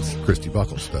sometimes. Christy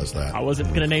Buckles does that. I wasn't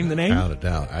going to name the name. Without a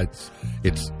doubt.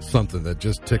 It's something that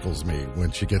just tickles me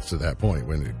when she gets to that point,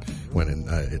 when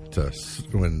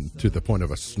to the point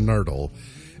of a snurtle,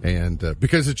 and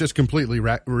because it's just completely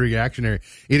reactionary.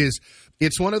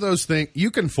 It's one of those things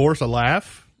you can force a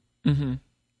laugh. Mm-hmm.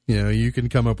 You can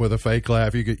come up with a fake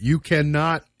laugh. You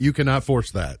cannot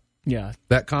force that. Yeah,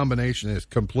 that combination is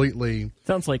completely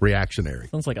reactionary.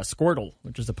 Sounds like a Squirtle,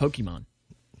 which is a Pokemon.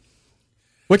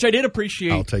 Which I did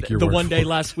appreciate. I'll take your the word one day for it.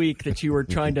 last week that you were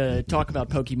trying to talk about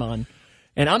Pokemon,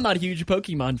 and I'm not a huge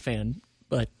Pokemon fan,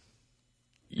 but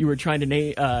you were trying to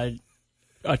name a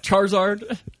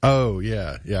Charizard. Oh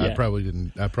yeah. I probably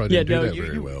didn't. I probably didn't do that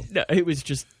very well. No, it was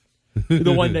just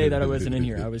the one day that I wasn't in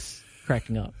here. I was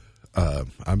cracking up.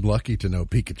 I'm lucky to know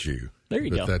Pikachu. There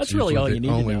you go. That's really all you need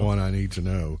to know. The only one I need to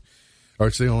know. Or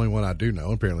it's the only one I do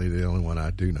know. Apparently the only one I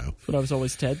do know. But I was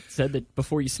always said that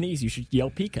before you sneeze, you should yell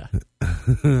Pika.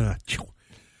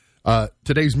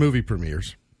 Today's movie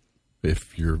premieres.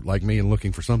 if you're like me and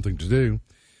looking for something to do.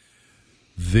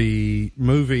 The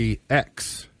movie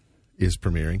X is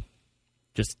premiering.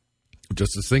 Just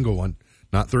a single one,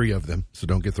 not 3 of them, so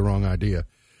don't get the wrong idea.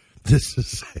 This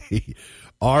is a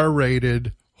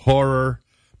R-rated horror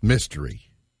mystery.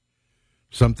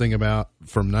 Something about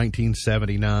from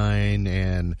 1979,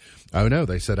 and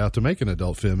they set out to make an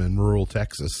adult film in rural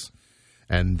Texas,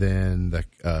 and then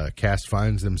the cast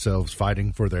finds themselves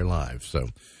fighting for their lives. So,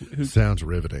 sounds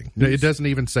riveting. It doesn't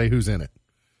even say who's in it.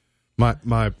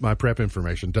 My prep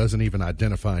information doesn't even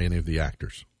identify any of the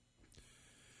actors.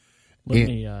 Let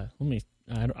me.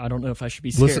 I don't know if I should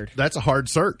be scared. Listen, that's a hard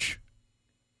search.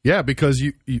 Yeah, because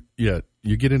you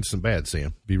get into some bad,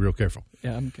 Sam. Be real careful.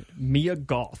 Yeah, I'm good. Mia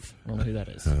Goth. I don't know who that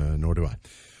is. Nor do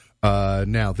I.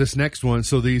 Now, this next one,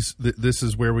 so this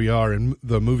is where we are in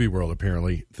the movie world,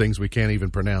 apparently. Things we can't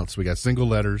even pronounce. We got single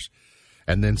letters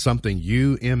and then something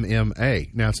UMMA.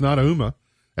 Now, it's not Uma,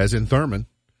 as in Thurman.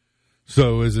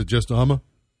 So is it just Uma?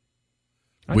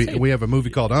 We have a movie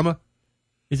called Uma.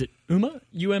 Is it Uma?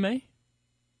 UMA?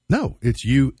 No, it's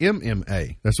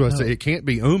UMMA. That's what I say. It can't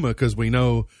be Uma because we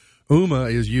know Uma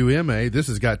is UMA. This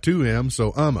has got 2 M's,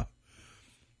 so Uma.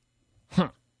 Huh.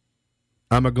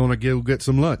 I'm going to go get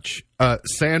some lunch.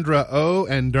 Sandra Oh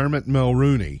and Dermot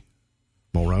Mulroney.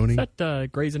 Is that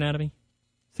Grey's Anatomy?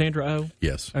 Sandra Oh?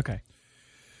 Yes. Okay.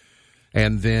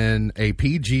 And then a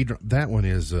PG, that one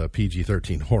is a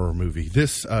PG-13 horror movie.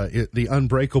 This, The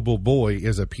Unbreakable Boy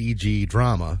is a PG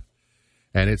drama,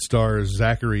 and it stars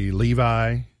Zachary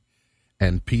Levi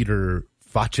and Peter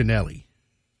Facinelli.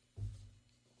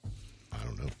 I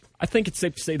don't know. I think it's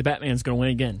safe to say the Batman's going to win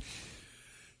again.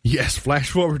 Yes, flash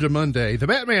forward to Monday. The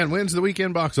Batman wins the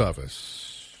weekend box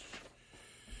office.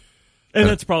 And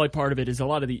that's probably part of it, is a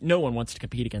lot of no one wants to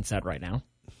compete against that right now.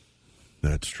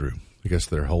 That's true. I guess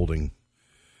they're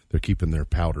keeping their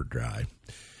powder dry.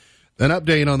 An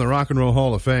update on the Rock and Roll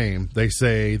Hall of Fame. They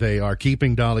say they are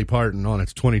keeping Dolly Parton on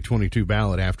its 2022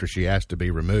 ballot after she asked to be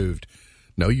removed.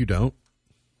 No, you don't.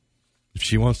 If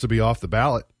she wants to be off the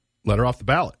ballot, let her off the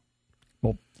ballot.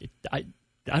 Well, I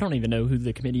don't even know who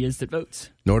the committee is that votes.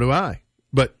 Nor do I.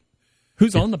 But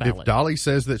who's on the ballot? If Dolly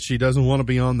says that she doesn't want to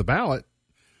be on the ballot,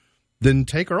 then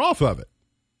take her off of it.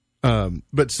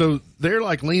 But so they're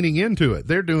like leaning into it.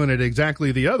 They're doing it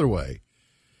exactly the other way.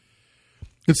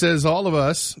 It says, all of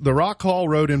us, the Rock Hall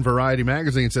wrote in Variety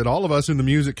magazine, said, all of us in the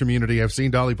music community have seen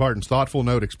Dolly Parton's thoughtful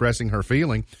note expressing her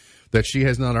feeling that she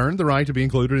has not earned the right to be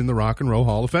included in the Rock and Roll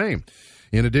Hall of Fame.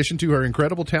 In addition to her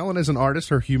incredible talent as an artist,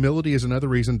 her humility is another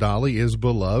reason Dolly is a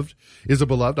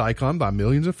beloved icon by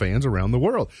millions of fans around the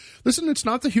world. Listen, it's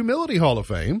not the Humility Hall of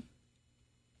Fame.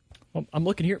 Well, I'm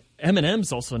looking here.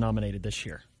 Eminem's also nominated this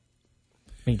year.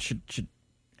 I mean, should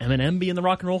Eminem be in the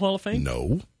Rock and Roll Hall of Fame?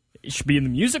 No. It should be in the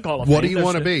Music Hall of Fame. What do you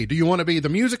want to be? Do you want to be the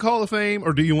Music Hall of Fame,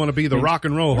 or do you want to be the Rock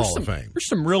and Roll Hall of Fame? There's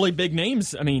some really big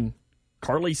names. I mean,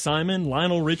 Carly Simon,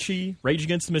 Lionel Richie, Rage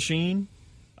Against the Machine,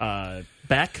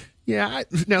 Beck. Yeah,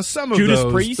 now some of Judas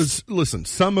those. Priest? Listen,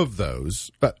 some of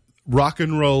those. Rock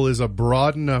and roll is a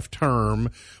broad enough term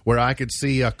where I could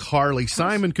see a Carly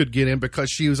Simon could get in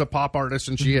because she was a pop artist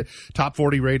and she had top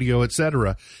 40 radio,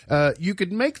 etc. You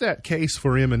could make that case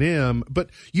for Eminem,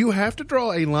 but you have to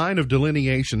draw a line of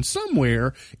delineation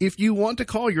somewhere if you want to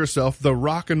call yourself the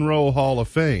Rock and Roll Hall of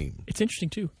Fame. It's interesting,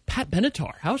 too. Pat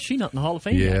Benatar. How is she not in the Hall of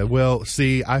Fame Yeah, yet? well,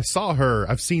 see, I've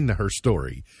seen her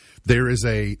story. There's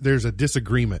a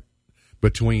disagreement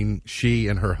between she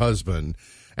and her husband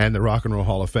and the Rock and Roll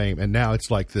Hall of Fame. And now it's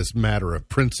like this matter of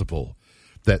principle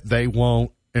that they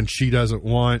won't and she doesn't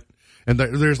want. And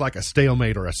there's like a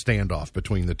stalemate or a standoff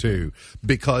between the two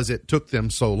because it took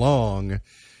them so long.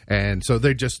 And so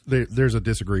there's a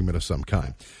disagreement of some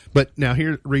kind. But now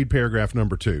read paragraph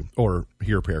number 2, or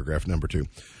hear paragraph number 2.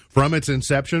 From its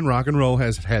inception, rock and roll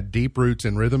has had deep roots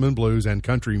in rhythm and blues and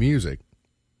country music.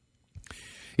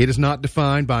 It is not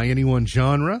defined by any one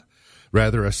genre,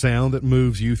 rather a sound that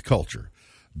moves youth culture.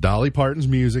 Dolly Parton's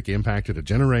music impacted a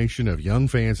generation of young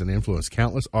fans and influenced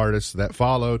countless artists that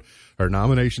followed. Her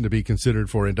nomination to be considered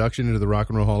for induction into the Rock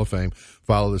and Roll Hall of Fame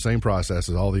followed the same process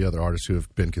as all the other artists who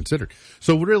have been considered.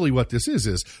 So really what this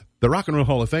is the Rock and Roll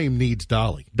Hall of Fame needs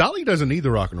Dolly. Dolly doesn't need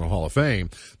the Rock and Roll Hall of Fame.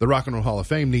 The Rock and Roll Hall of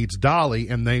Fame needs Dolly,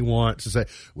 and they want to say,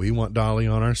 we want Dolly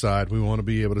on our side. We want to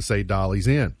be able to say Dolly's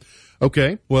in.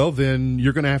 Okay, well, then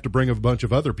you're going to have to bring a bunch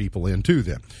of other people in, too,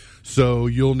 then. So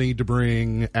you'll need to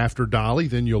bring, after Dolly,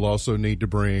 then you'll also need to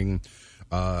bring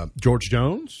George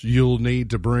Jones. You'll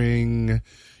need to bring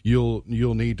Waylon.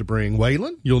 You'll need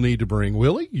to bring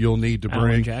Willie. You'll need to bring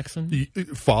Alan Jackson.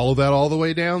 Follow that all the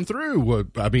way down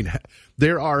through. I mean,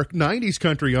 there are 90s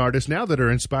country artists now that are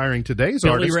inspiring today's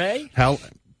Billy artists. Ray?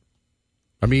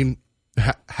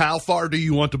 How far do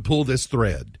you want to pull this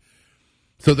thread?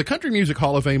 So the Country Music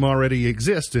Hall of Fame already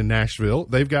exists in Nashville.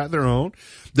 They've got their own.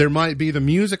 There might be the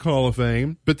Music Hall of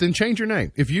Fame, but then change your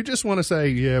name. If you just want to say,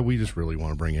 yeah, we just really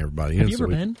want to bring everybody in. Have you ever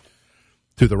been?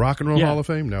 To the Rock and Roll Yeah. Hall of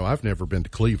Fame? No, I've never been to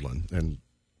Cleveland. And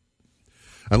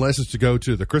unless it's to go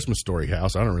to the Christmas Story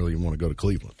House, I don't really want to go to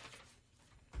Cleveland.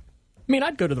 I mean,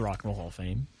 I'd go to the Rock and Roll Hall of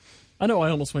Fame. I know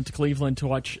I almost went to Cleveland to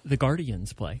watch the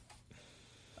Guardians play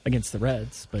against the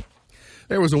Reds, but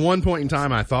There was a one point in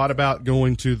time I thought about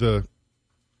going to the...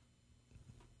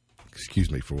 Excuse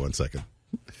me for 1 second.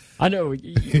 I know we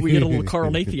get a little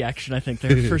Carl Nathy action, I think,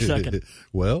 there for a second.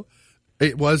 Well,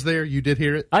 it was there. You did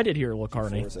hear it? I did hear a little Carl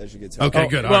Nathy. Okay,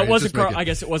 good. All Well, right, it wasn't just make Carl. I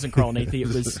guess it wasn't Carl Nathy. It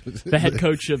was the head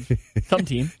coach of some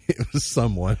team. It was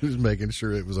someone who's making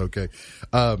sure it was okay.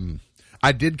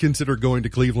 I did consider going to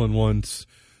Cleveland once.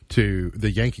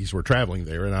 The Yankees were traveling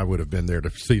there, and I would have been there to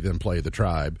see them play the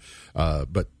Tribe.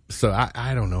 But so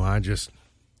I don't know.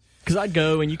 Because I'd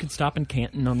go and you could stop in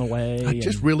Canton on the way. I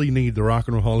just really need the Rock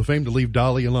and Roll Hall of Fame to leave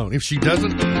Dolly alone. If she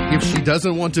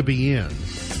doesn't want to be in,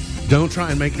 don't try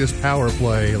and make this power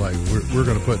play like we're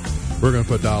going to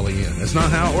put Dolly in. That's not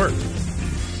how it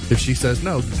works. If she says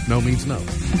no, no means no,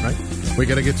 right? We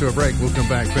got to get to a break. We'll come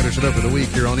back, finish it up for the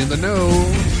week. You're on In the Know.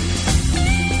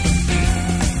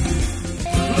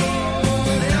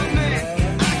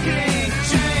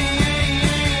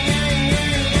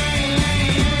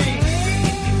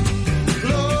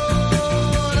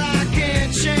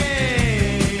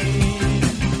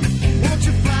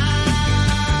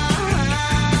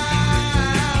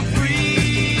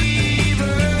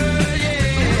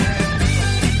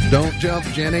 Don't jump,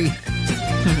 Jenny.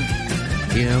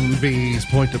 MB's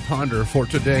point to ponder for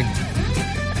today.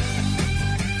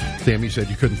 Sam, you said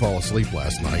you couldn't fall asleep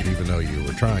last night, even though you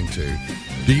were trying to.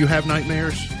 Do you have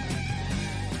nightmares?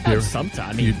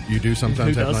 Sometimes. You do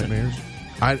sometimes who have doesn't? nightmares?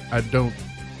 I don't.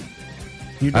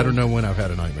 I don't know when I've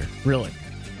had a nightmare. Really?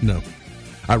 No.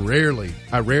 I rarely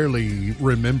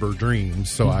remember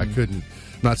dreams, so I couldn't.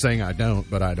 I'm not saying I don't,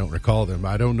 but I don't recall them.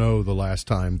 I don't know the last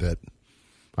time that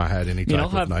I had any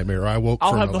type of nightmare. I woke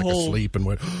from a sleep and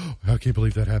went, oh, I can't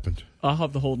believe that happened. I'll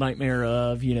have the whole nightmare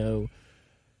of,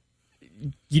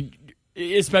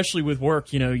 especially with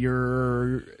work,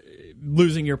 you're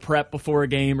losing your prep before a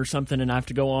game or something, and I have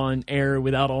to go on air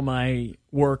without all my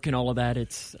work and all of that.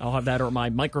 I'll have that, or my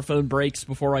microphone breaks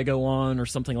before I go on or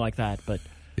something like that. But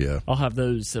yeah, I'll have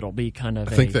those that'll be kind of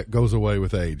I think that goes away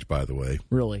with age, by the way.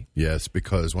 Really? Yes,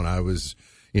 because when I was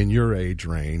in your age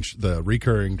range, the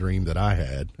recurring dream that I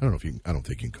had, I don't think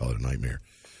you can call it a nightmare,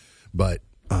 but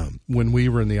when we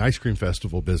were in the ice cream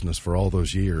festival business for all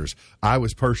those years, I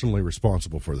was personally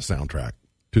responsible for the soundtrack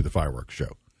to the fireworks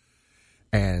show.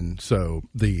 And so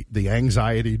the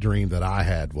anxiety dream that I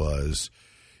had was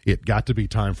it got to be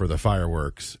time for the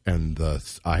fireworks, and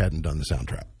I hadn't done the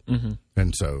soundtrack. Mm-hmm.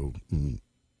 And so, and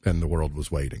the world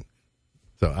was waiting.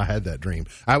 So I had that dream.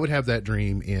 I would have that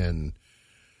dream in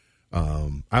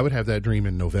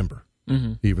November,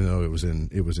 even though it was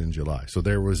in July. So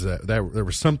there was there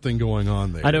was something going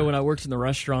on there. I know when I worked in the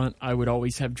restaurant, I would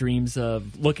always have dreams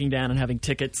of looking down and having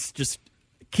tickets. Just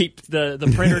keep the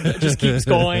printer just keeps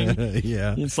going.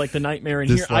 Yeah, it's like the nightmare in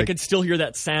Just here. like- I could still hear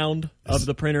that sound of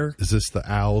the printer. Is this the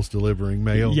owls delivering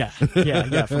mail? Yeah,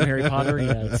 from Harry Potter.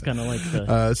 Yeah, it's kind of like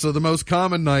the So the most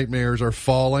common nightmares are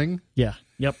falling. yeah,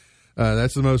 yep.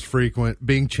 That's the most frequent.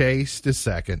 Being chased is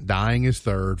second. Dying is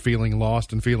third. Feeling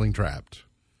lost and feeling trapped.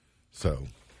 So,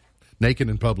 naked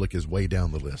in public is way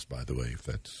down the list, by the way.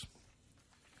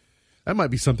 That might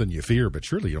be something you fear, but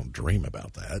surely you don't dream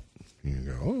about that. You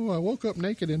go, oh, I woke up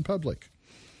naked in public.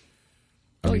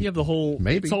 Well, you have the whole.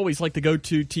 maybe. It's always like the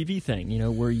go-to TV thing,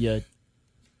 where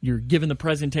you're given the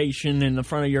presentation in the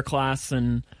front of your class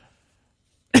and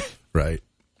Right.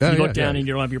 you look down and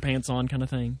you don't have your pants on, kind of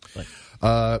thing.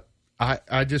 But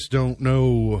I just don't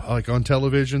know. Like on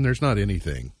television, there's not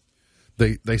anything.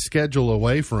 They schedule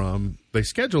away from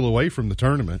the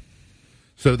tournament,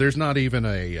 so there's not even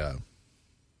a.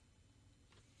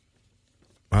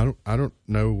 I don't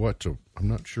know what to. I'm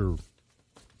not sure.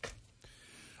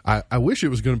 I wish it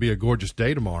was going to be a gorgeous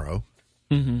day tomorrow,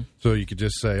 so you could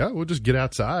just say, "Oh, we'll just get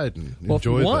outside and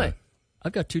enjoy the."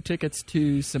 I've got 2 tickets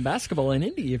to some basketball in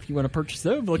Indy. If you want to purchase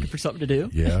those, looking for something to do.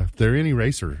 Yeah, if there are any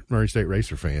Murray State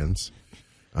Racer fans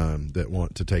that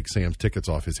want to take Sam's tickets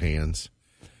off his hands,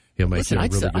 he'll make it a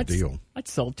really good deal. I'd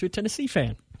sell it to a Tennessee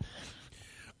fan.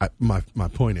 My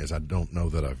point is, I don't know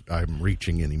that I'm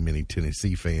reaching many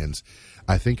Tennessee fans.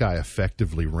 I think I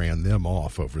effectively ran them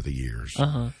off over the years.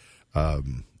 I've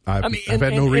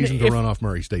had no reason to run off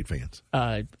Murray State fans.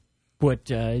 Who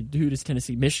does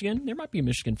Tennessee? Michigan? There might be a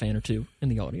Michigan fan or two in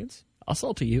the audience. I'll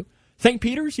sell to you. St.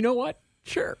 Peter's, you know what?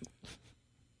 Sure.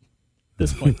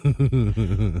 This point.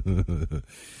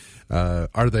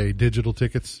 Are they digital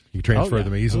tickets? You transfer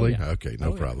them easily? Oh, yeah. Okay,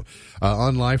 no problem.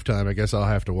 On Lifetime, I guess I'll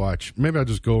have to watch. Maybe I'll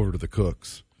just go over to the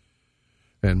Cooks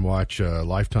and watch a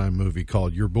Lifetime movie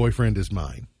called Your Boyfriend Is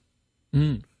Mine.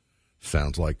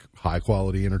 Sounds like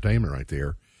high-quality entertainment right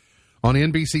there. On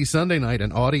NBC Sunday night,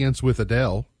 An Audience with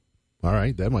Adele. All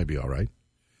right, that might be all right.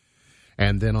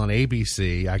 And then on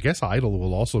ABC, I guess Idol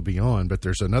will also be on, but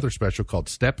there's another special called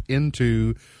Step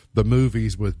Into the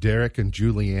Movies with Derek and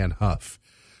Julianne Hough.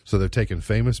 So they've taken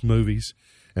famous movies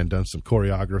and done some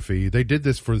choreography. They did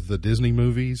this for the Disney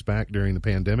movies back during the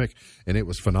pandemic, and it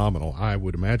was phenomenal. I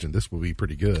would imagine this will be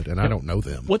pretty good, and I don't know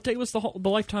them. What day was the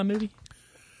Lifetime movie?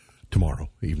 Tomorrow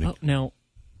evening. Oh, now,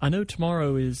 I know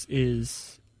tomorrow is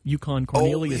Yukon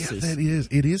Cornelius's. Oh, yeah,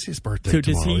 it is his birthday so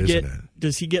tomorrow,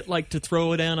 does he get like to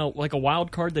throw down a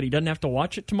wild card that he doesn't have to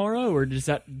watch it tomorrow, or does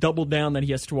that double down that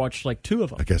he has to watch like two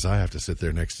of them? I guess I have to sit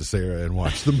there next to Sarah and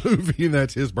watch the movie, and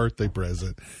that's his birthday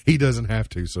present. He doesn't have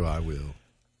to, so I will.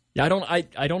 Yeah, I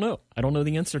don't know. I don't know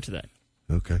the answer to that.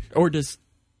 Okay. Or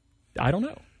I don't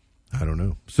know. I don't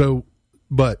know. So,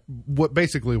 but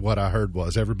what I heard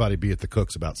was everybody be at the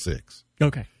Cooks about 6.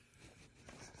 Okay.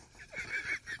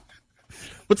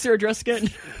 What's their address again?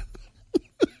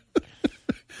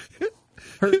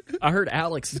 I heard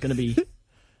Alex is going to be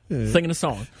singing a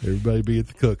song. Everybody be at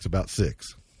the Cooks about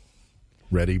 6.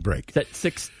 Ready, break. Is that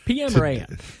 6 p.m. or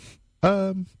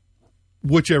a.m.?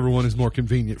 Whichever one is more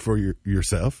convenient for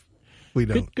yourself. We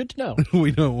don't. Good to know.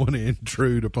 We don't want to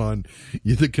intrude upon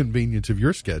the convenience of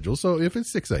your schedule. So if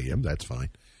it's 6 a.m., that's fine.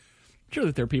 Sure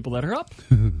that there are people that are up.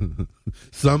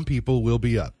 Some people will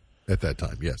be up at that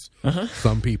time, yes.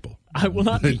 Some people. I will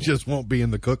not be. They just won't be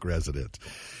in the Cook residence.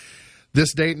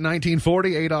 This date in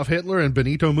 1940, Adolf Hitler and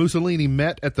Benito Mussolini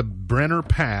met at the Brenner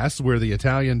Pass, where the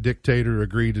Italian dictator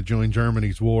agreed to join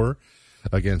Germany's war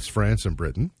against France and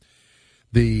Britain.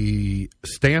 The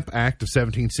Stamp Act of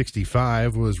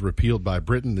 1765 was repealed by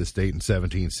Britain this date in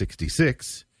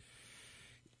 1766.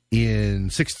 In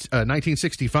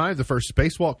 1965, the first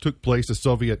spacewalk took place. The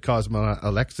Soviet cosmonaut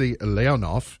Alexei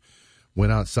Leonov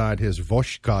went outside his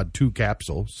Voskhod 2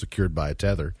 capsule, secured by a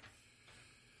tether.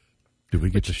 Do we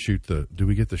get to shoot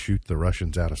the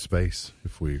Russians out of space?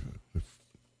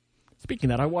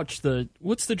 Speaking of that, I watched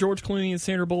what's the George Clooney and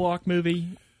Sandra Bullock movie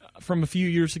from a few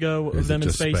years ago of them in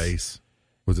space?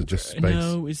 Was it just space?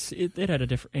 No, it had a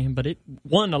different name, but it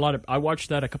won a lot of. I watched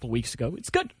that a couple of weeks ago. It's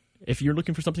good if you're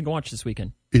looking for something to watch this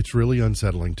weekend. It's really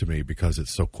unsettling to me because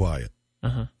it's so quiet.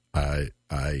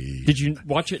 Did you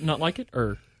watch it and not like it,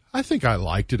 or? I think I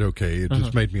liked it okay. It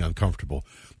just made me uncomfortable.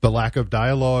 The lack of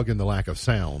dialogue and the lack of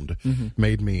sound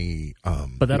made me...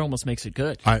 but that almost makes it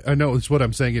good. I know. It's what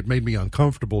I'm saying. It made me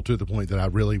uncomfortable to the point that I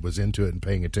really was into it and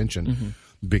paying attention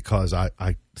because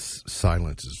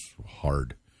silence is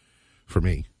hard for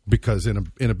me. Because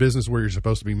in a business where you're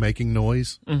supposed to be making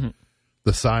noise,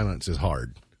 the silence is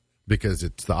hard. Because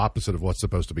it's the opposite of what's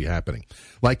supposed to be happening.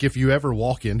 Like if you ever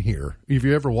walk in here, if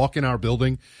you ever walk in our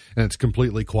building and it's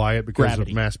completely quiet because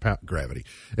of mass gravity,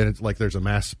 and it's like there's a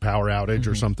mass power outage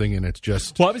or something, and it's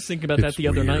just... Well, I was thinking about that the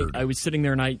other weird. night. I was sitting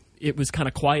there and it was kind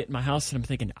of quiet in my house, and I'm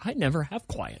thinking, I never have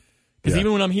quiet. Because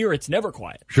even when I'm here, it's never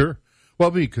quiet. Sure.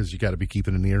 Well, because you got to be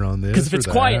keeping an ear on this. Because if it's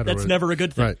quiet, that's never a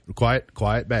good thing. Right.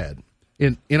 Quiet, bad.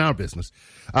 In our business.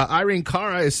 Irene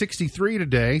Cara is 63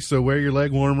 today, so wear your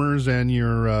leg warmers and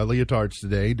your leotards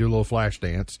today. Do a little flash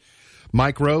dance.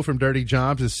 Mike Rowe from Dirty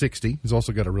Jobs is 60. He's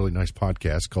also got a really nice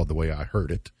podcast called The Way I Heard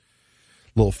It.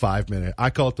 Little 5-minute. I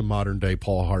call it the modern day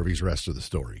Paul Harvey's Rest of the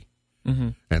Story.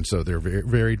 And so they're very,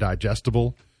 very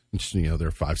digestible. They're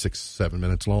 5, 6, 7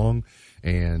 minutes long,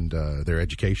 and they're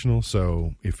educational.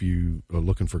 So if you are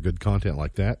looking for good content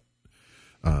like that,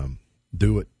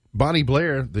 do it. Bonnie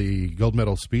Blair, the gold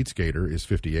medal speed skater, is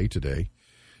 58 today.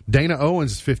 Dana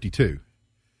Owens is 52.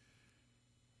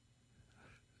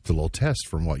 It's a little test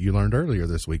from what you learned earlier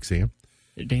this week, Sam.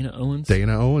 Dana Owens?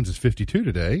 Dana Owens is 52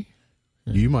 today.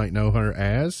 You might know her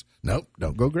as... Nope,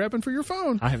 don't go grabbing for your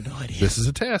phone. I have no idea. This is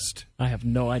a test. I have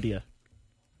no idea.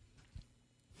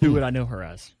 Who would I know her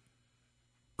as?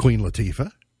 Queen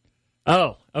Latifah.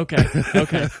 Oh, okay.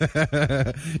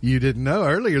 You didn't know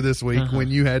earlier this week when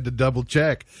you had to double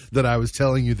check that I was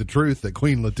telling you the truth that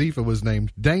Queen Latifah was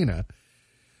named Dana.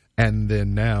 And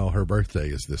then now her birthday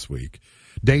is this week.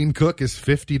 Dane Cook is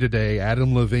 50 today.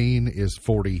 Adam Levine is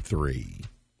 43.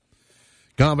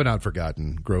 Gone but not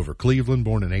forgotten. Grover Cleveland,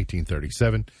 born in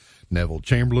 1837. Neville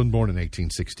Chamberlain, born in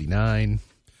 1869.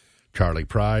 Charlie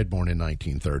Pride, born in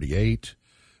 1938.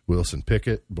 Wilson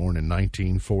Pickett, born in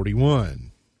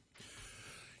 1941.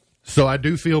 So I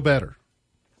do feel better.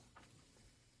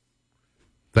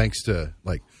 Thanks.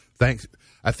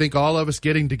 I think all of us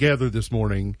getting together this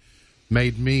morning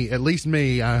made me, at least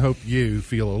me, I hope you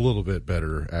feel a little bit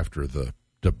better after the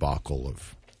debacle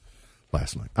of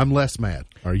last night. I'm less mad.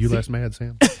 Are you less mad,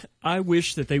 Sam? I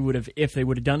wish that they would have, if they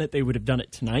would have done it, they would have done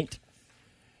it tonight.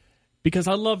 Because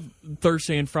I love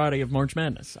Thursday and Friday of March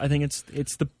Madness. I think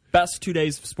it's the best 2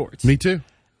 days of sports. Me too.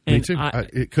 And Me too.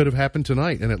 It could have happened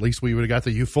tonight, and at least we would have got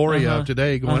the euphoria of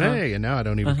today going, hey, and now I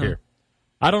don't even care.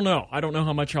 I don't know. I don't know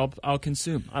how much I'll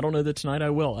consume. I don't know that tonight I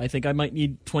will. I think I might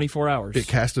need 24 hours. It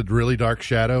cast a really dark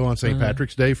shadow on St.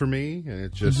 Patrick's Day for me, and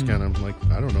it's just kind of like,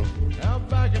 I don't know. Out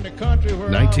back in the country where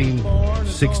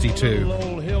 1962.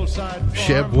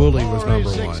 Sheb Woolley was number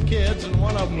 6 one. kids, and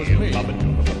one of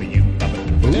them was me.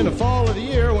 And in the fall of the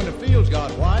year, when the fields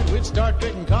got white, we'd start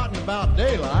picking cotton about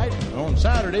daylight. On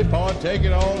Saturday, Pa'd take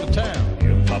it all to town.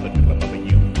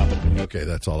 Okay,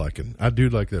 that's all I can. I do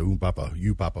like the ooh papa,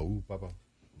 you papa, ooh papa.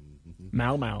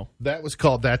 Mau Mau. That was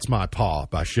called That's My Paw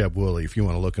by Sheb Woolley, if you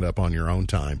want to look it up on your own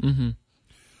time.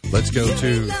 Let's go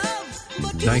to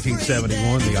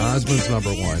 1971, the Osmonds number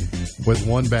 1 with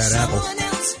One Bad Apple. Someone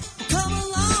else come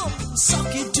along,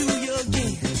 suck it to your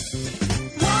game.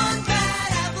 One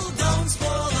bad apple don't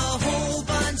spoil the whole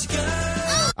bunch,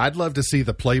 girl. I'd love to see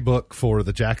the playbook for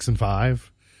the Jackson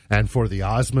 5 and for the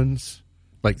Osmonds.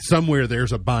 Like somewhere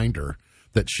there's a binder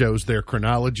that shows their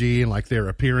chronology and like their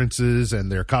appearances and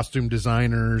their costume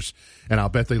designers, and I'll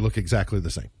bet they look exactly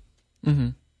the same.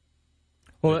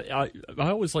 Well, I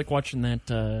always like watching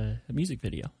that music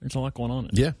video. There's a lot going on in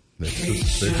it. Yeah,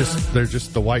 they're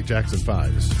just the white Jackson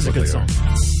 5. It's a good song.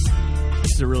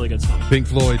 This is a really good song. Pink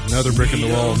Floyd, Another Brick in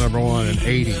the Wall, number 1 in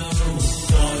 80.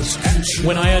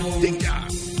 When I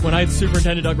had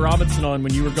Superintendent Doug Robinson on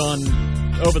when you were gone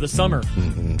over the summer,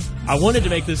 I wanted to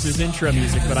make this his intro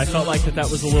music, but I felt like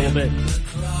that was a little bit.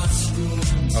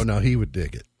 Oh no, he would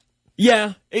dig it.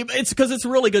 Yeah, it's because it's a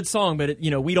really good song, but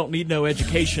we don't need no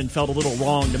education felt a little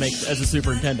wrong to make as a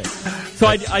superintendent. So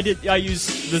I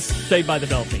used this Saved by the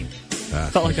Bell theme.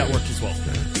 Felt like that worked as well.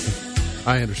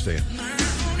 I understand.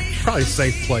 Probably a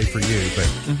safe play for you, but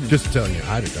just telling you,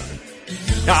 I'd have done it.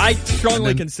 I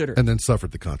strongly consider. And then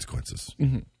suffered the consequences.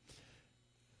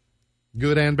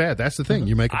 Good and bad. That's the thing.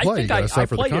 You make a play, you got to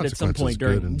suffer the consequences. I played it at some point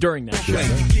during that show.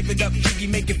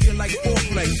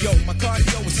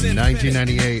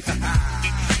 1998.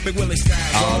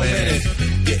 All in it.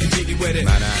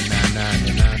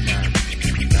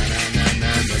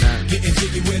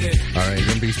 All right,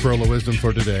 MB's Pearl of Wisdom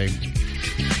for today.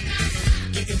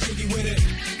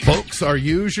 Folks are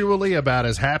usually about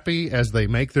as happy as they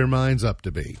make their minds up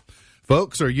to be.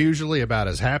 Folks are usually about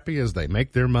as happy as they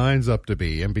make their minds up to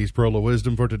be. MB's Pearl of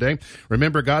Wisdom for today.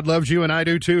 Remember, God loves you, and I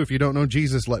do too. If you don't know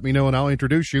Jesus, let me know, and I'll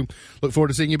introduce you. Look forward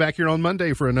to seeing you back here on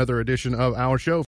Monday for another edition of our show.